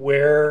see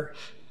where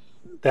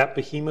that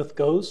behemoth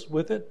goes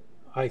with it.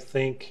 I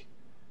think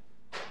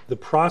the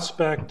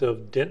prospect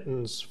of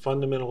Denton's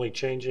fundamentally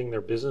changing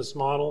their business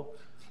model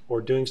or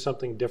doing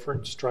something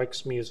different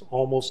strikes me as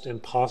almost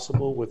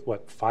impossible with,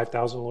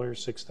 5,000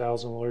 lawyers,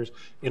 6,000 lawyers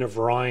in a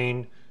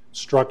varying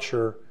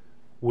structure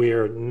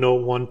where no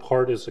one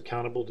part is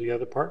accountable to the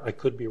other part. I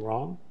could be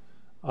wrong.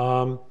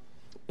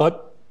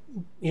 But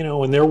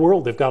in their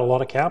world, they've got a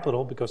lot of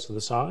capital because of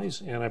the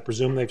size, and I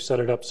presume they've set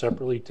it up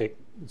separately. It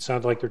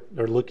sounds like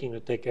they're looking to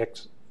take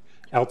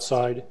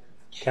outside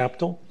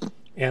capital,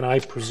 and I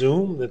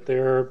presume that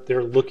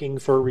they're looking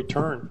for a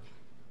return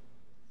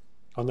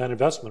on that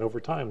investment over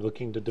time,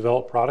 looking to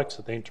develop products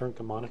that they in turn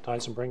can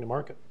monetize and bring to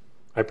market,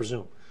 I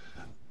presume.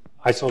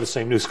 I saw the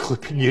same news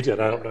clipping you did.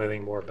 I don't know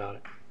anything more about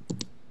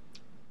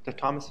it.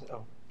 Thomas?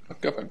 Oh,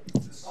 go ahead.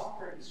 The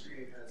software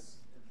industry has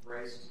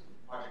embraced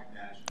project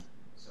management.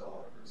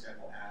 So, for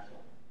example,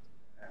 Agile,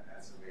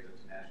 as a way to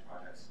manage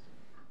projects.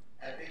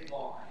 At Big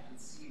Law, I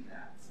haven't seen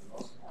that for the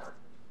most part.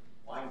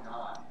 Why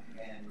not?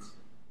 And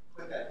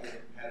could that be a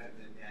competitive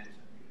advantage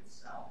that we could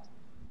sell?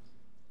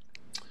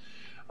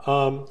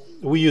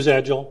 We use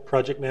Agile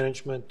project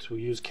management.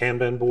 We use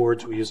Kanban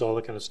boards. We use all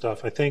that kind of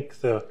stuff. I think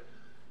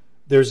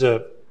there's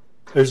a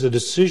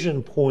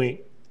decision point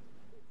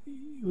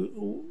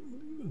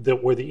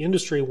that where the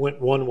industry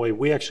went one way,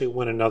 we actually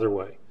went another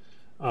way.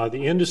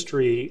 The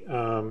industry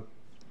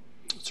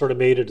sort of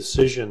made a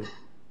decision,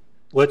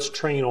 let's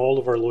train all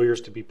of our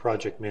lawyers to be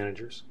project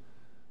managers.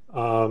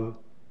 And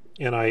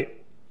I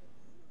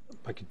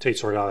can tell you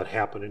sort of how that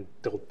happened, and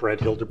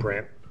Brad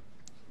Hildebrandt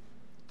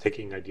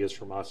taking ideas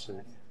from us,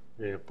 and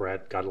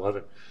Brad, God love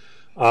him.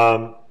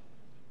 I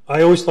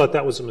always thought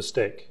that was a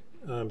mistake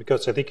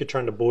because I think you're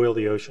trying to boil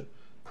the ocean.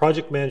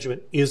 Project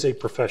management is a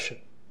profession.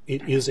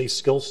 It is a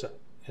skill set.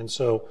 And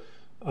so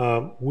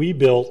we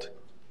built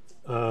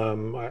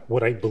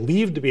what I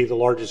believe to be the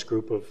largest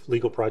group of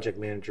legal project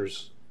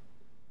managers,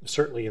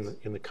 certainly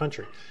in the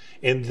country.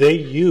 And they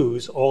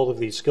use all of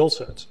these skill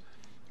sets.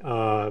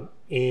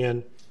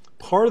 And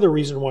part of the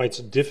reason why it's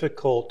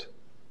difficult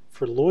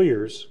for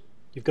lawyers,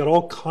 you've got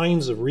all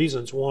kinds of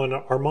reasons. One,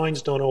 our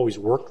minds don't always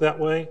work that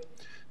way.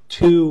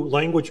 Two,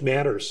 language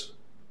matters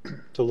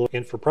to lawyers.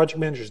 And for project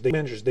managers,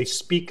 they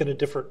speak in a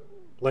different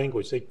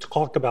language. They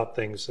talk about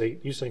things. They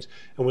use things.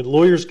 And when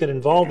lawyers get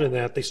involved in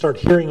that, they start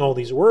hearing all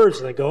these words,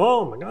 and they go,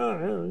 "Oh my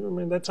God, I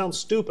mean, that sounds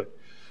stupid,"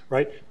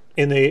 right?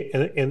 And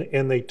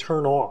they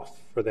turn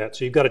off for that.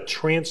 So you've got to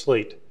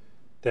translate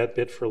that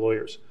bit for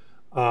lawyers.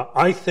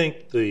 I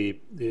think the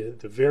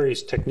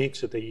various techniques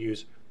that they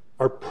use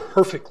are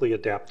perfectly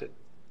adapted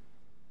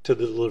to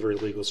the delivery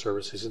of legal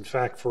services. In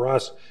fact, for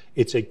us,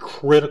 it's a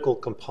critical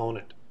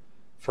component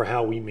for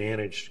how we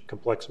manage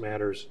complex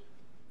matters,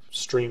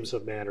 streams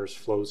of matters,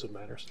 flows of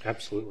matters.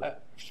 Absolutely.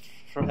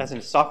 As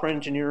a software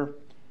engineer,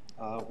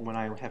 when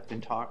I've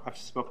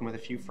spoken with a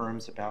few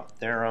firms about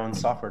their own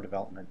software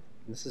development.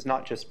 And this is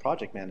not just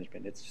project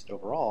management; it's just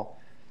overall.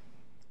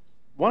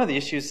 One of the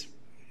issues,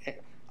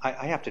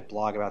 I have to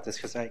blog about this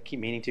because I keep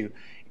meaning to.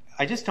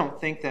 I just don't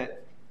think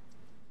that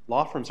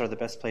law firms are the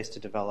best place to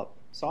develop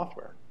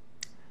software.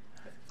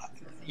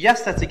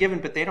 Yes, that's a given,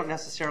 but they don't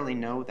necessarily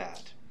know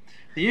that.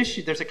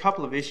 There's a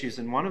couple of issues,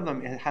 and one of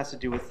them has to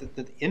do with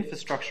the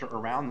infrastructure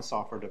around the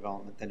software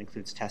development that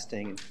includes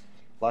testing and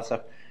a lot of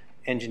stuff,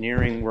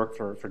 engineering work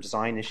for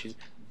design issues.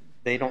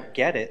 They don't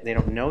get it. They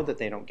don't know that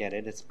they don't get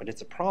it. But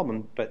it's a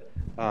problem. But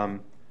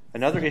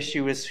another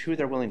issue is who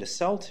they're willing to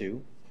sell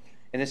to,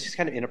 and it's just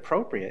kind of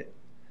inappropriate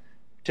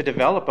to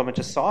develop a bunch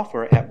of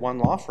software at one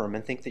law firm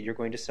and think that you're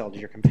going to sell to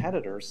your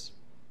competitors.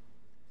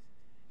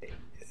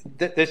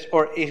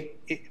 Or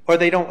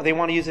they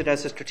want to use it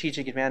as a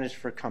strategic advantage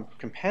for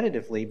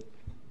competitively,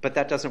 but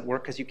that doesn't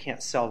work because you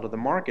can't sell to the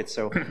market.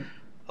 So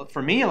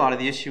for me, a lot of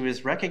the issue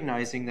is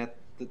recognizing that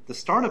the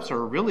startups are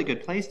a really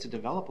good place to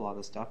develop a lot of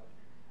this stuff.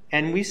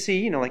 And we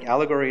see, like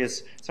Allegory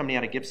is somebody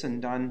out of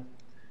Gibson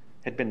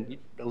had been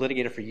a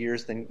litigator for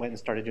years, then went and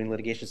started doing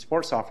litigation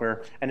support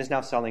software and is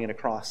now selling it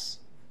across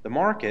the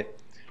market.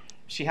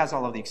 She has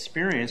all of the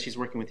experience. She's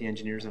working with the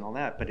engineers and all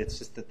that, but it's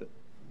just that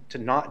to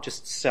not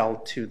just sell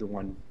to the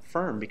one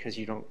firm because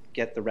you don't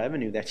get the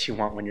revenue that you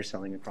want when you're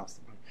selling across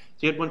the board.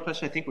 So you had one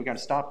question. I think we got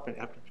to stop. But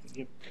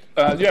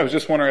yeah, I was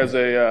just wondering, as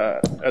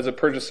a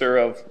purchaser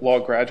of law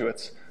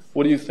graduates,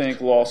 what do you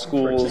think law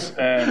schools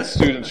and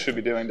students should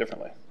be doing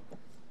differently?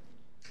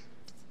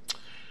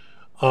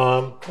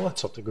 Well,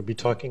 that's something we'll be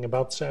talking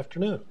about this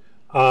afternoon.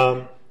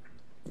 I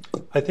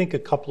think a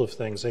couple of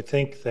things. I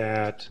think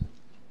that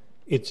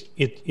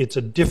it's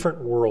a different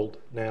world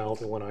now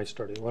than when I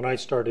started. When I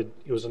started,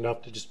 it was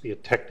enough to just be a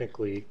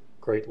technically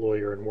great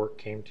lawyer and work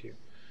came to you.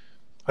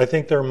 I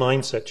think there are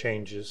mindset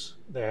changes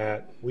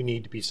that we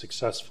need to be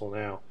successful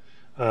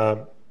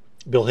now.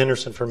 Bill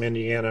Henderson from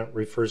Indiana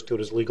refers to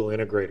it as legal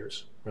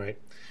integrators, right?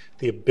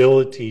 The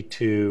ability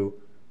to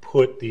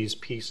put these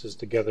pieces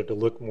together to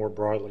look more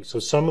broadly. So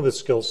some of the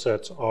skill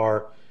sets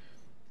are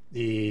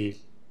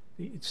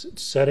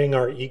setting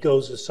our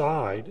egos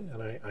aside,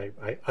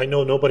 and I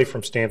know nobody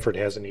from Stanford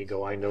has an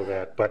ego, I know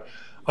that, but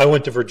I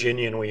went to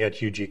Virginia and we had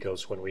huge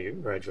egos when we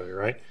graduated,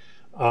 right?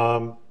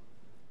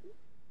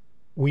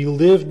 We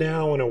live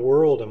now in a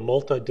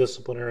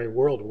multidisciplinary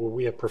world, where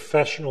we have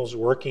professionals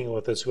working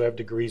with us who have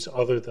degrees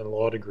other than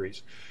law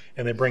degrees,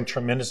 and they bring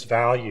tremendous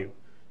value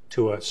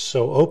to us.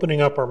 So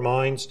opening up our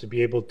minds to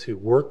be able to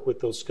work with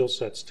those skill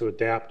sets, to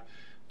adapt,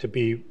 to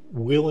be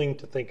willing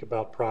to think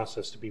about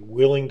process, to be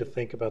willing to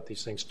think about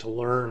these things, to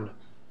learn,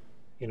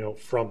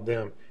 from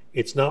them.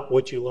 It's not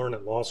what you learn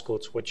at law school,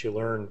 it's what you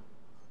learn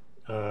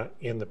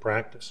in the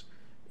practice.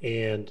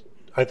 And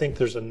I think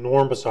there's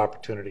enormous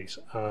opportunities.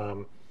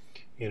 I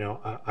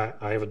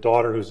have a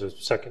daughter who's a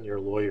second-year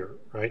lawyer,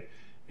 right?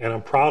 And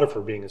I'm proud of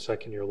her being a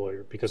second-year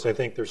lawyer because I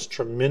think there's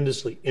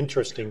tremendously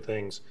interesting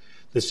things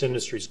this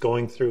industry is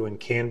going through and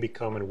can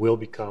become and will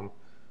become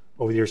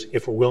over the years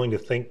if we're willing to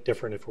think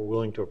different, if we're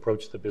willing to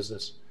approach the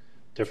business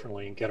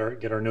differently and get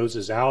our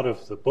noses out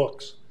of the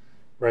books,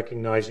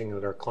 recognizing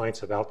that our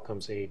clients have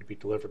outcomes they need to be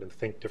delivered and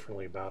think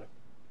differently about it.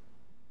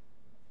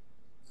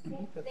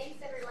 Thanks,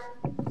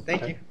 everyone.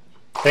 Thank you.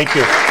 Thank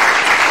you.